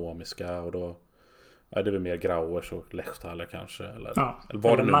det ekonomiska, och då är det väl mer Grauers och Lechtaler kanske, eller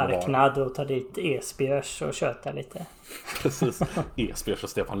vad det nu marknad var. Och ta dit Esbjörs och köta lite. Precis, Esbjörs och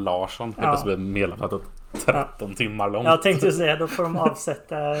Stefan Larsson. Det måste bli meddelat 13 timmar långt. Jag tänkte säga, då får de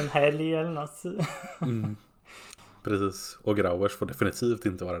avsätta en helg eller något. Precis, och Grauers får definitivt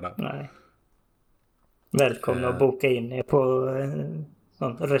inte vara där. Nej. Välkomna att boka in er på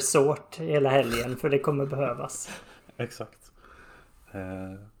någon resort hela helgen, för det kommer behövas. Exakt.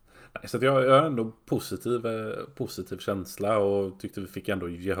 Så att jag har ändå positiv känsla och tyckte vi fick ändå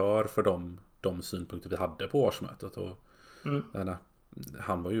gehör för de synpunkter vi hade på årsmötet. Och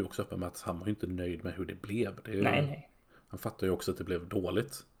han var ju också öppen med att han var inte nöjd med hur det blev. Nej. Han fattar ju också att det blev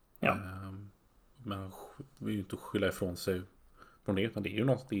dåligt. Ja. Men vi vill ju inte skylla ifrån sig från det, utan det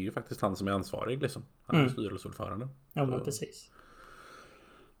är ju faktiskt han som är ansvarig liksom. Han är styrelseordförande. Ja, men precis.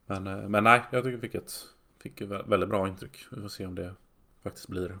 Men nej, jag tycker vi fick väldigt bra intryck. Vi får se om det faktiskt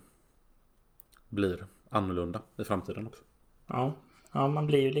blir annorlunda i framtiden också. Ja, man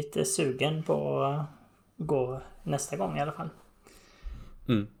blir ju lite sugen på att gå nästa gång i alla fall.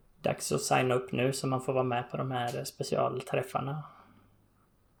 Dags att signa upp nu så man får vara med på de här specialträffarna.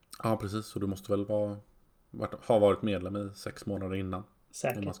 Ja, precis. Och du måste väl ha varit medlem i 6 månader innan.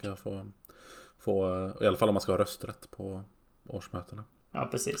 Säkert. Om man ska få i alla fall om man ska ha rösträtt på årsmötena. Ja,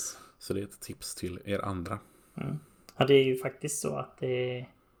 precis. Så det är ett tips till er andra. Ja, det är ju faktiskt så att det är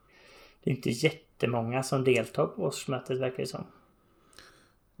inte jättemånga som deltar på årsmötet, verkar det som.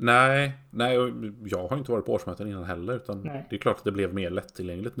 Nej, jag har inte varit på årsmöten innan heller, utan Nej. Det är klart att det blev mer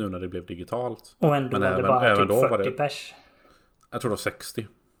lättillgängligt nu när det blev digitalt. Och ändå var det bara typ 40 pers. Jag tror det var 60.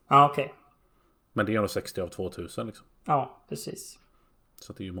 Ja, okej. Men det är nog 60 av 2000 liksom. Ja, precis.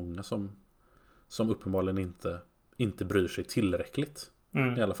 Så det är ju många som uppenbarligen inte bryr sig tillräckligt.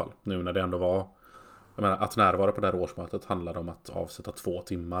 I alla fall. Nu när det ändå var... Jag menar, att närvara på det här årsmötet handlade om att avsätta 2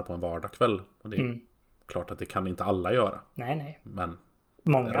 timmar på en vardagskväll. Och det är klart att det kan inte alla göra. Nej. Men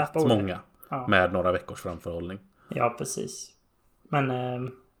Många. Ja. Med några veckors framförhållning. Ja, precis.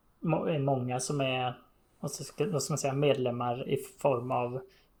 Men många som är vad ska man säga, medlemmar i form av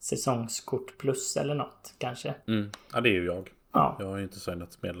säsongskort plus eller något kanske. Ja, det är ju jag. Ja. Jag har ju inte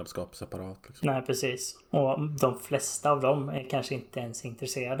signat medlemskap separat. Liksom. Nej, precis. Och de flesta av dem är kanske inte ens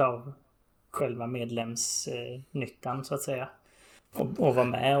intresserade av själva medlemsnyttan så att säga. Och vara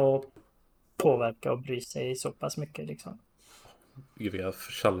med och påverka och bry sig så pass mycket liksom. Vi har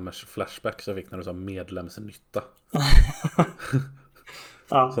Chalmers flashbacks jag fick när du sa medlemsnytta.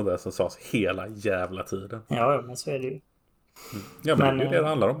 Ja. Sånt där som sades hela jävla tiden. Ja, men så är det ju. Ja, men det är ju det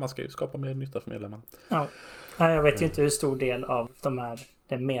handlar om. Man ska ju skapa mer nytta för medlemmarna. Ja. Jag vet ju inte hur stor del av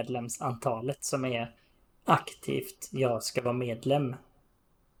det medlemsantalet som är aktivt. Jag ska vara medlem.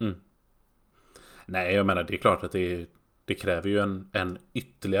 Nej, jag menar det är klart att det kräver ju en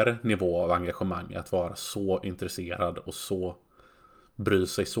ytterligare nivå av engagemang att vara så intresserad och så bry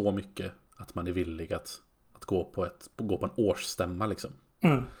sig så mycket att man är villig att gå på en årsstämma liksom.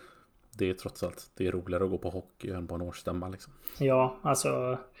 Det är trots allt det är roligare att gå på hockey än på en årsstämma liksom. Ja,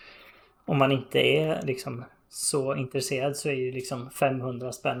 alltså om man inte är liksom så intresserad så är ju liksom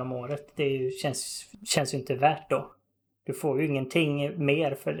 500 spänn om året. Det är ju, känns ju inte värt då. Du får ju ingenting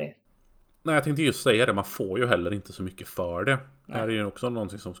mer för det. Nej, jag tänkte just säga det. Man får ju heller inte så mycket för det. Det här är ju också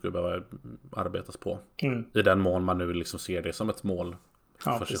någonting som skulle behöva arbetas på. I den mån man nu liksom ser det som ett mål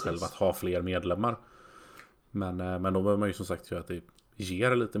för sig själv att ha fler medlemmar. Men då behöver man ju som sagt göra att det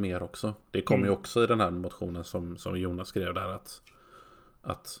ger lite mer också. Det kommer ju också i den här motionen som Jonas skrev där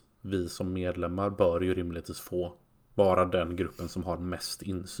att vi som medlemmar bör ju rimligtvis få vara den gruppen som har mest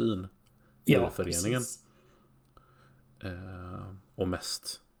insyn i föreningen. Och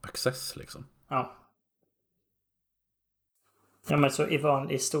mest access liksom. Ja, men så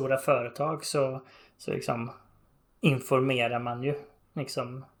i stora företag så liksom informerar man ju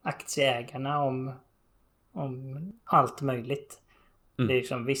liksom aktieägarna om allt möjligt. Det är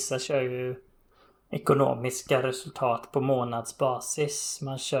liksom, vissa kör ju ekonomiska resultat på månadsbasis.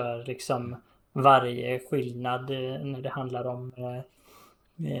 Man kör liksom varje skillnad när det handlar om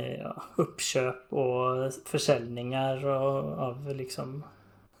uppköp och försäljningar och av liksom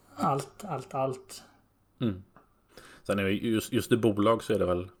allt. Sen är det just i bolag så är det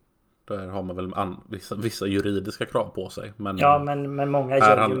väl där har man väl vissa juridiska krav på sig. Men, men många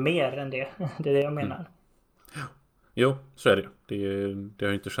gör ju mer än det. Det är det jag menar. Jo, så är det. Det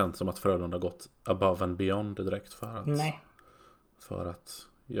har ju inte känts som att Frölunda har gått above and beyond direkt för att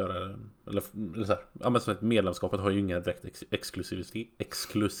göra eller så här. Ja, men så att medlemskapet har ju ingen direkt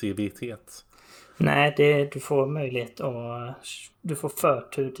exklusivitet. Nej, du får möjlighet och du får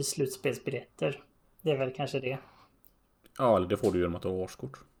förtur till slutspelsbiljetter. Det är väl kanske det. Ja, eller det får du genom att ha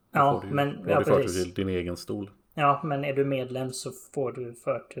årskort. Ja, men du får förtur till din egen stol. Ja, men är du medlem så får du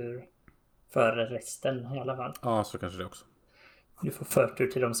förtur för resten i alla fall. Ja, så kanske det också. Du får förtur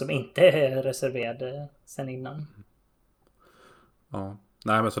till de som inte är reserverade sen innan. Ja,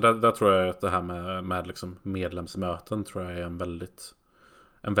 nej men så där tror jag att det här med liksom medlemsmöten tror jag är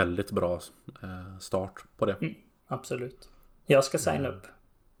en väldigt bra start på det. Absolut. Jag ska signa upp.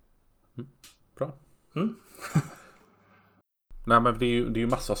 Bra. Nej, men det är ju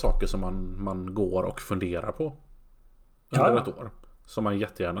massa saker som man går och funderar på under ett år. Som man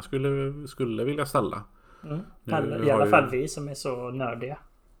jättegärna skulle vilja ställa. I alla fall vi som är så nördiga.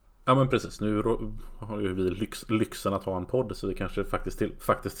 Ja, men precis. Nu har ju vi lyxen att ha en podd, så vi kanske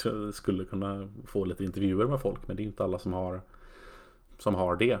faktiskt skulle kunna få lite intervjuer med folk. Men det är inte alla som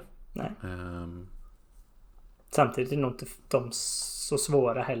har det. Nej. Samtidigt är nog inte de så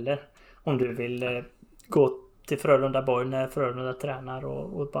svåra heller. Om du vill gå till Frölunda Borg när Frölunda tränar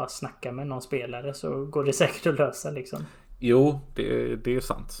och bara snacka med någon spelare, så går det säkert att lösa liksom. Jo, det är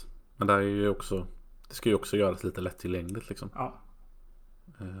sant. Men det är ju också, det ska ju också göras lite lättillgängligt liksom. Ja.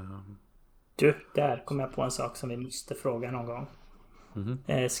 Du, där kom jag på en sak som vi måste fråga någon gång.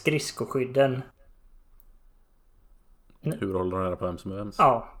 Skridskoskydden. Hur håller de reda på vem som är vem?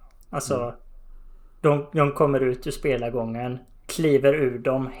 Ja, alltså de kommer ut ur spelargången, kliver ur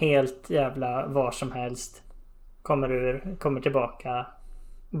dem helt jävla var som helst, kommer tillbaka,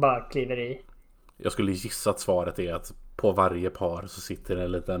 bara kliver i. Jag skulle gissa att svaret är att på varje par så sitter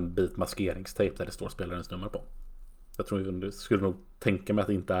en liten bit maskeringstejp där det står spelarens nummer på. Jag tror du skulle nog tänka mig att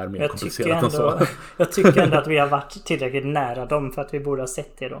det inte är mer komplicerat än så. Jag tycker ändå att vi har varit tillräckligt nära dem för att vi borde ha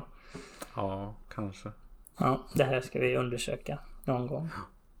sett det då. Ja, kanske. Ja, det här ska vi undersöka någon gång.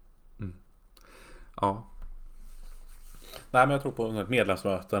 Ja. Nej, men jag tror på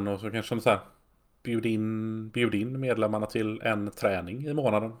medlemsmöten och så kanske så här bjud in medlemmarna till en träning i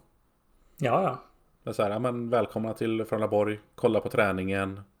månaden. Ja. Det är så här, men välkomna till Frölunda Borg, kolla på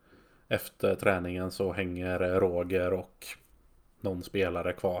träningen. Efter träningen så hänger Roger och någon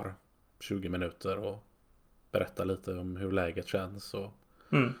spelare kvar 20 minuter och berättar lite om hur läget känns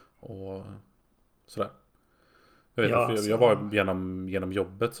och sådär. Jag var genom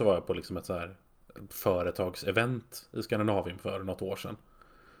jobbet, så var jag på liksom ett så här företagsevent i Skandinavien för något år sedan.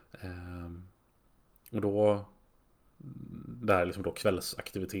 Och då där liksom då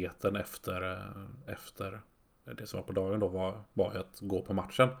kvällsaktiviteten efter det som var på dagen då var att gå på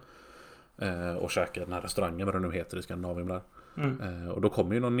matchen och käka den här restaurangen, vad det nu heter i Skandinavien där. Och då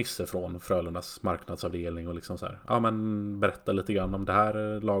kommer ju någon nisse från Frölundas marknadsavdelning och liksom så här, ja men berätta lite grann om det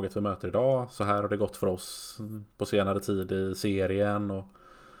här laget vi möter idag, så här har det gått för oss på senare tid i serien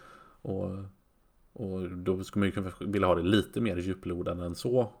och då skulle man ju vilja ha det lite mer djuplodande än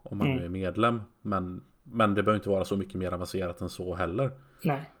så om man nu är medlem, men det behöver inte vara så mycket mer avancerat än så heller.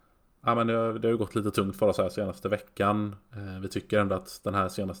 Nej. Ja, men det har ju gått lite tungt för oss här senaste veckan. Vi tycker ändå att den här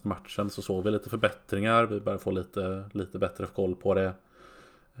senaste matchen så såg vi lite förbättringar. Vi börjar få lite bättre koll på det.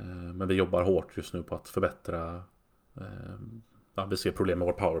 Men vi jobbar hårt just nu på att förbättra. Vi ser problem med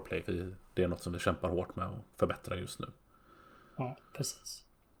vår powerplay. Det är något som vi kämpar hårt med att förbättra just nu. Ja, precis.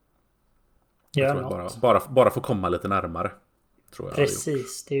 Jag tror bara få komma lite närmare. Tror jag.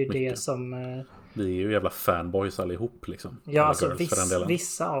 Precis, det är ju mycket. Det som... Vi är ju jävla fanboys allihop liksom. Ja, alltså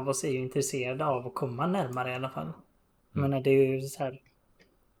vissa av oss är ju intresserade av att komma närmare i alla fall. Men det är ju så här...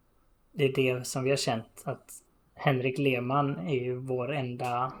 Det är det som vi har känt, att Henrik Lehmann är ju vår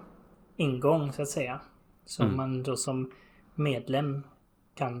enda ingång så att säga. Så man då som medlem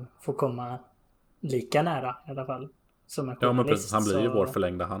kan få komma lika nära i alla fall. Som en journalist. Ja, men precis. Han blir ju vår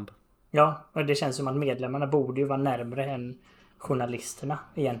förlängda hand. Ja, och det känns som att medlemmarna borde ju vara närmare än journalisterna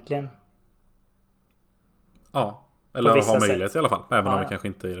egentligen. Ja, eller ha möjlighet i alla fall. Även om vi kanske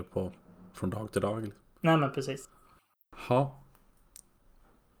inte är det från dag till dag. Nej, men precis. Ja.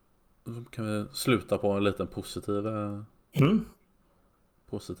 Då kan vi sluta på en liten positiv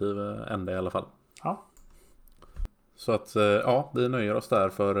ände i alla fall. Ja. Så att vi nöjer oss där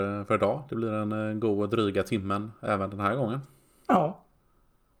för idag. Det blir en god dryga timmen även den här gången. Ja.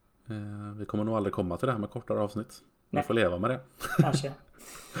 Vi kommer nog aldrig komma till det här med kortare avsnitt. Vi får leva med det. Kanske.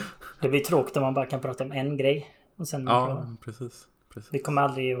 Det blir tråkigt om man bara kan prata om en grej. Och sen precis. Vi kommer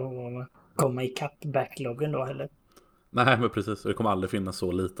aldrig att komma ikapp backloggen då heller. Nej, men precis. Det kommer aldrig finnas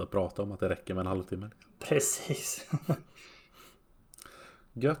så lite att prata om att det räcker med en halvtimme. Precis.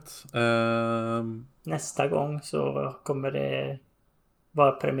 Gött. Nästa gång så kommer det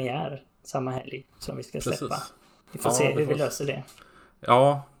vara premiär samma helg som vi ska släppa. Precis. Vi får se hur vi löser det.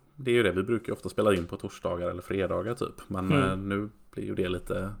 Ja, det är ju det. Vi brukar ju ofta spela in på torsdagar eller fredagar typ. Men nu blir ju det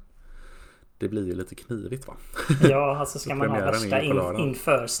lite... Det blir ju lite knivigt, va? Ja, alltså ska man ha värsta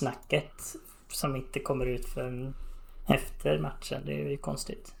inför snacket som inte kommer ut förrän efter matchen. Det är ju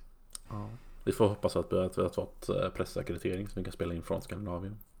konstigt. Ja. Vi får hoppas att vi har fått pressackreditering så vi kan spela in från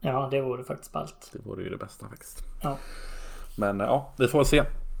Skandinavien. Ja, det vore faktiskt ballt. Det vore ju det bästa faktiskt. Ja. Men vi får väl se.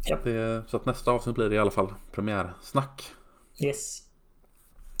 Ja. Så att nästa avsnitt blir det i alla fall premiärsnack. Yes.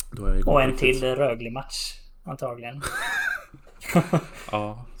 Då är och en till Rögle match antagligen.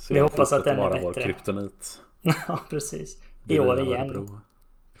 Ja, vi hoppas att den är vara bättre. Vår kryptonit. Ja, precis. I år igen.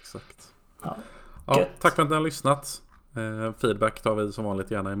 Exakt. Ja. Ja, tack för att ni har lyssnat. Feedback tar vi som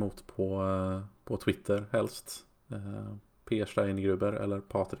vanligt gärna emot på Twitter helst. P. Steingruber eller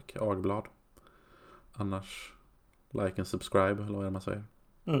Patrik Agblad. Annars like and subscribe eller vad man säger.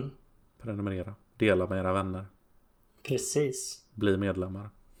 Prenumerera. Dela med era vänner. Precis. Bli medlemmar.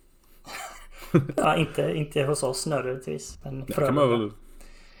 Ja, inte hos oss nödvändigtvis. Men det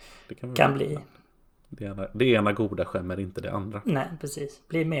kan bli. Det ena goda skämmer inte det andra. Nej, precis.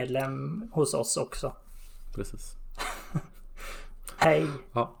 Bli medlem hos oss också. Precis. Hej.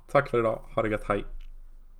 Ja, tack för idag. Ha det gött. Hej.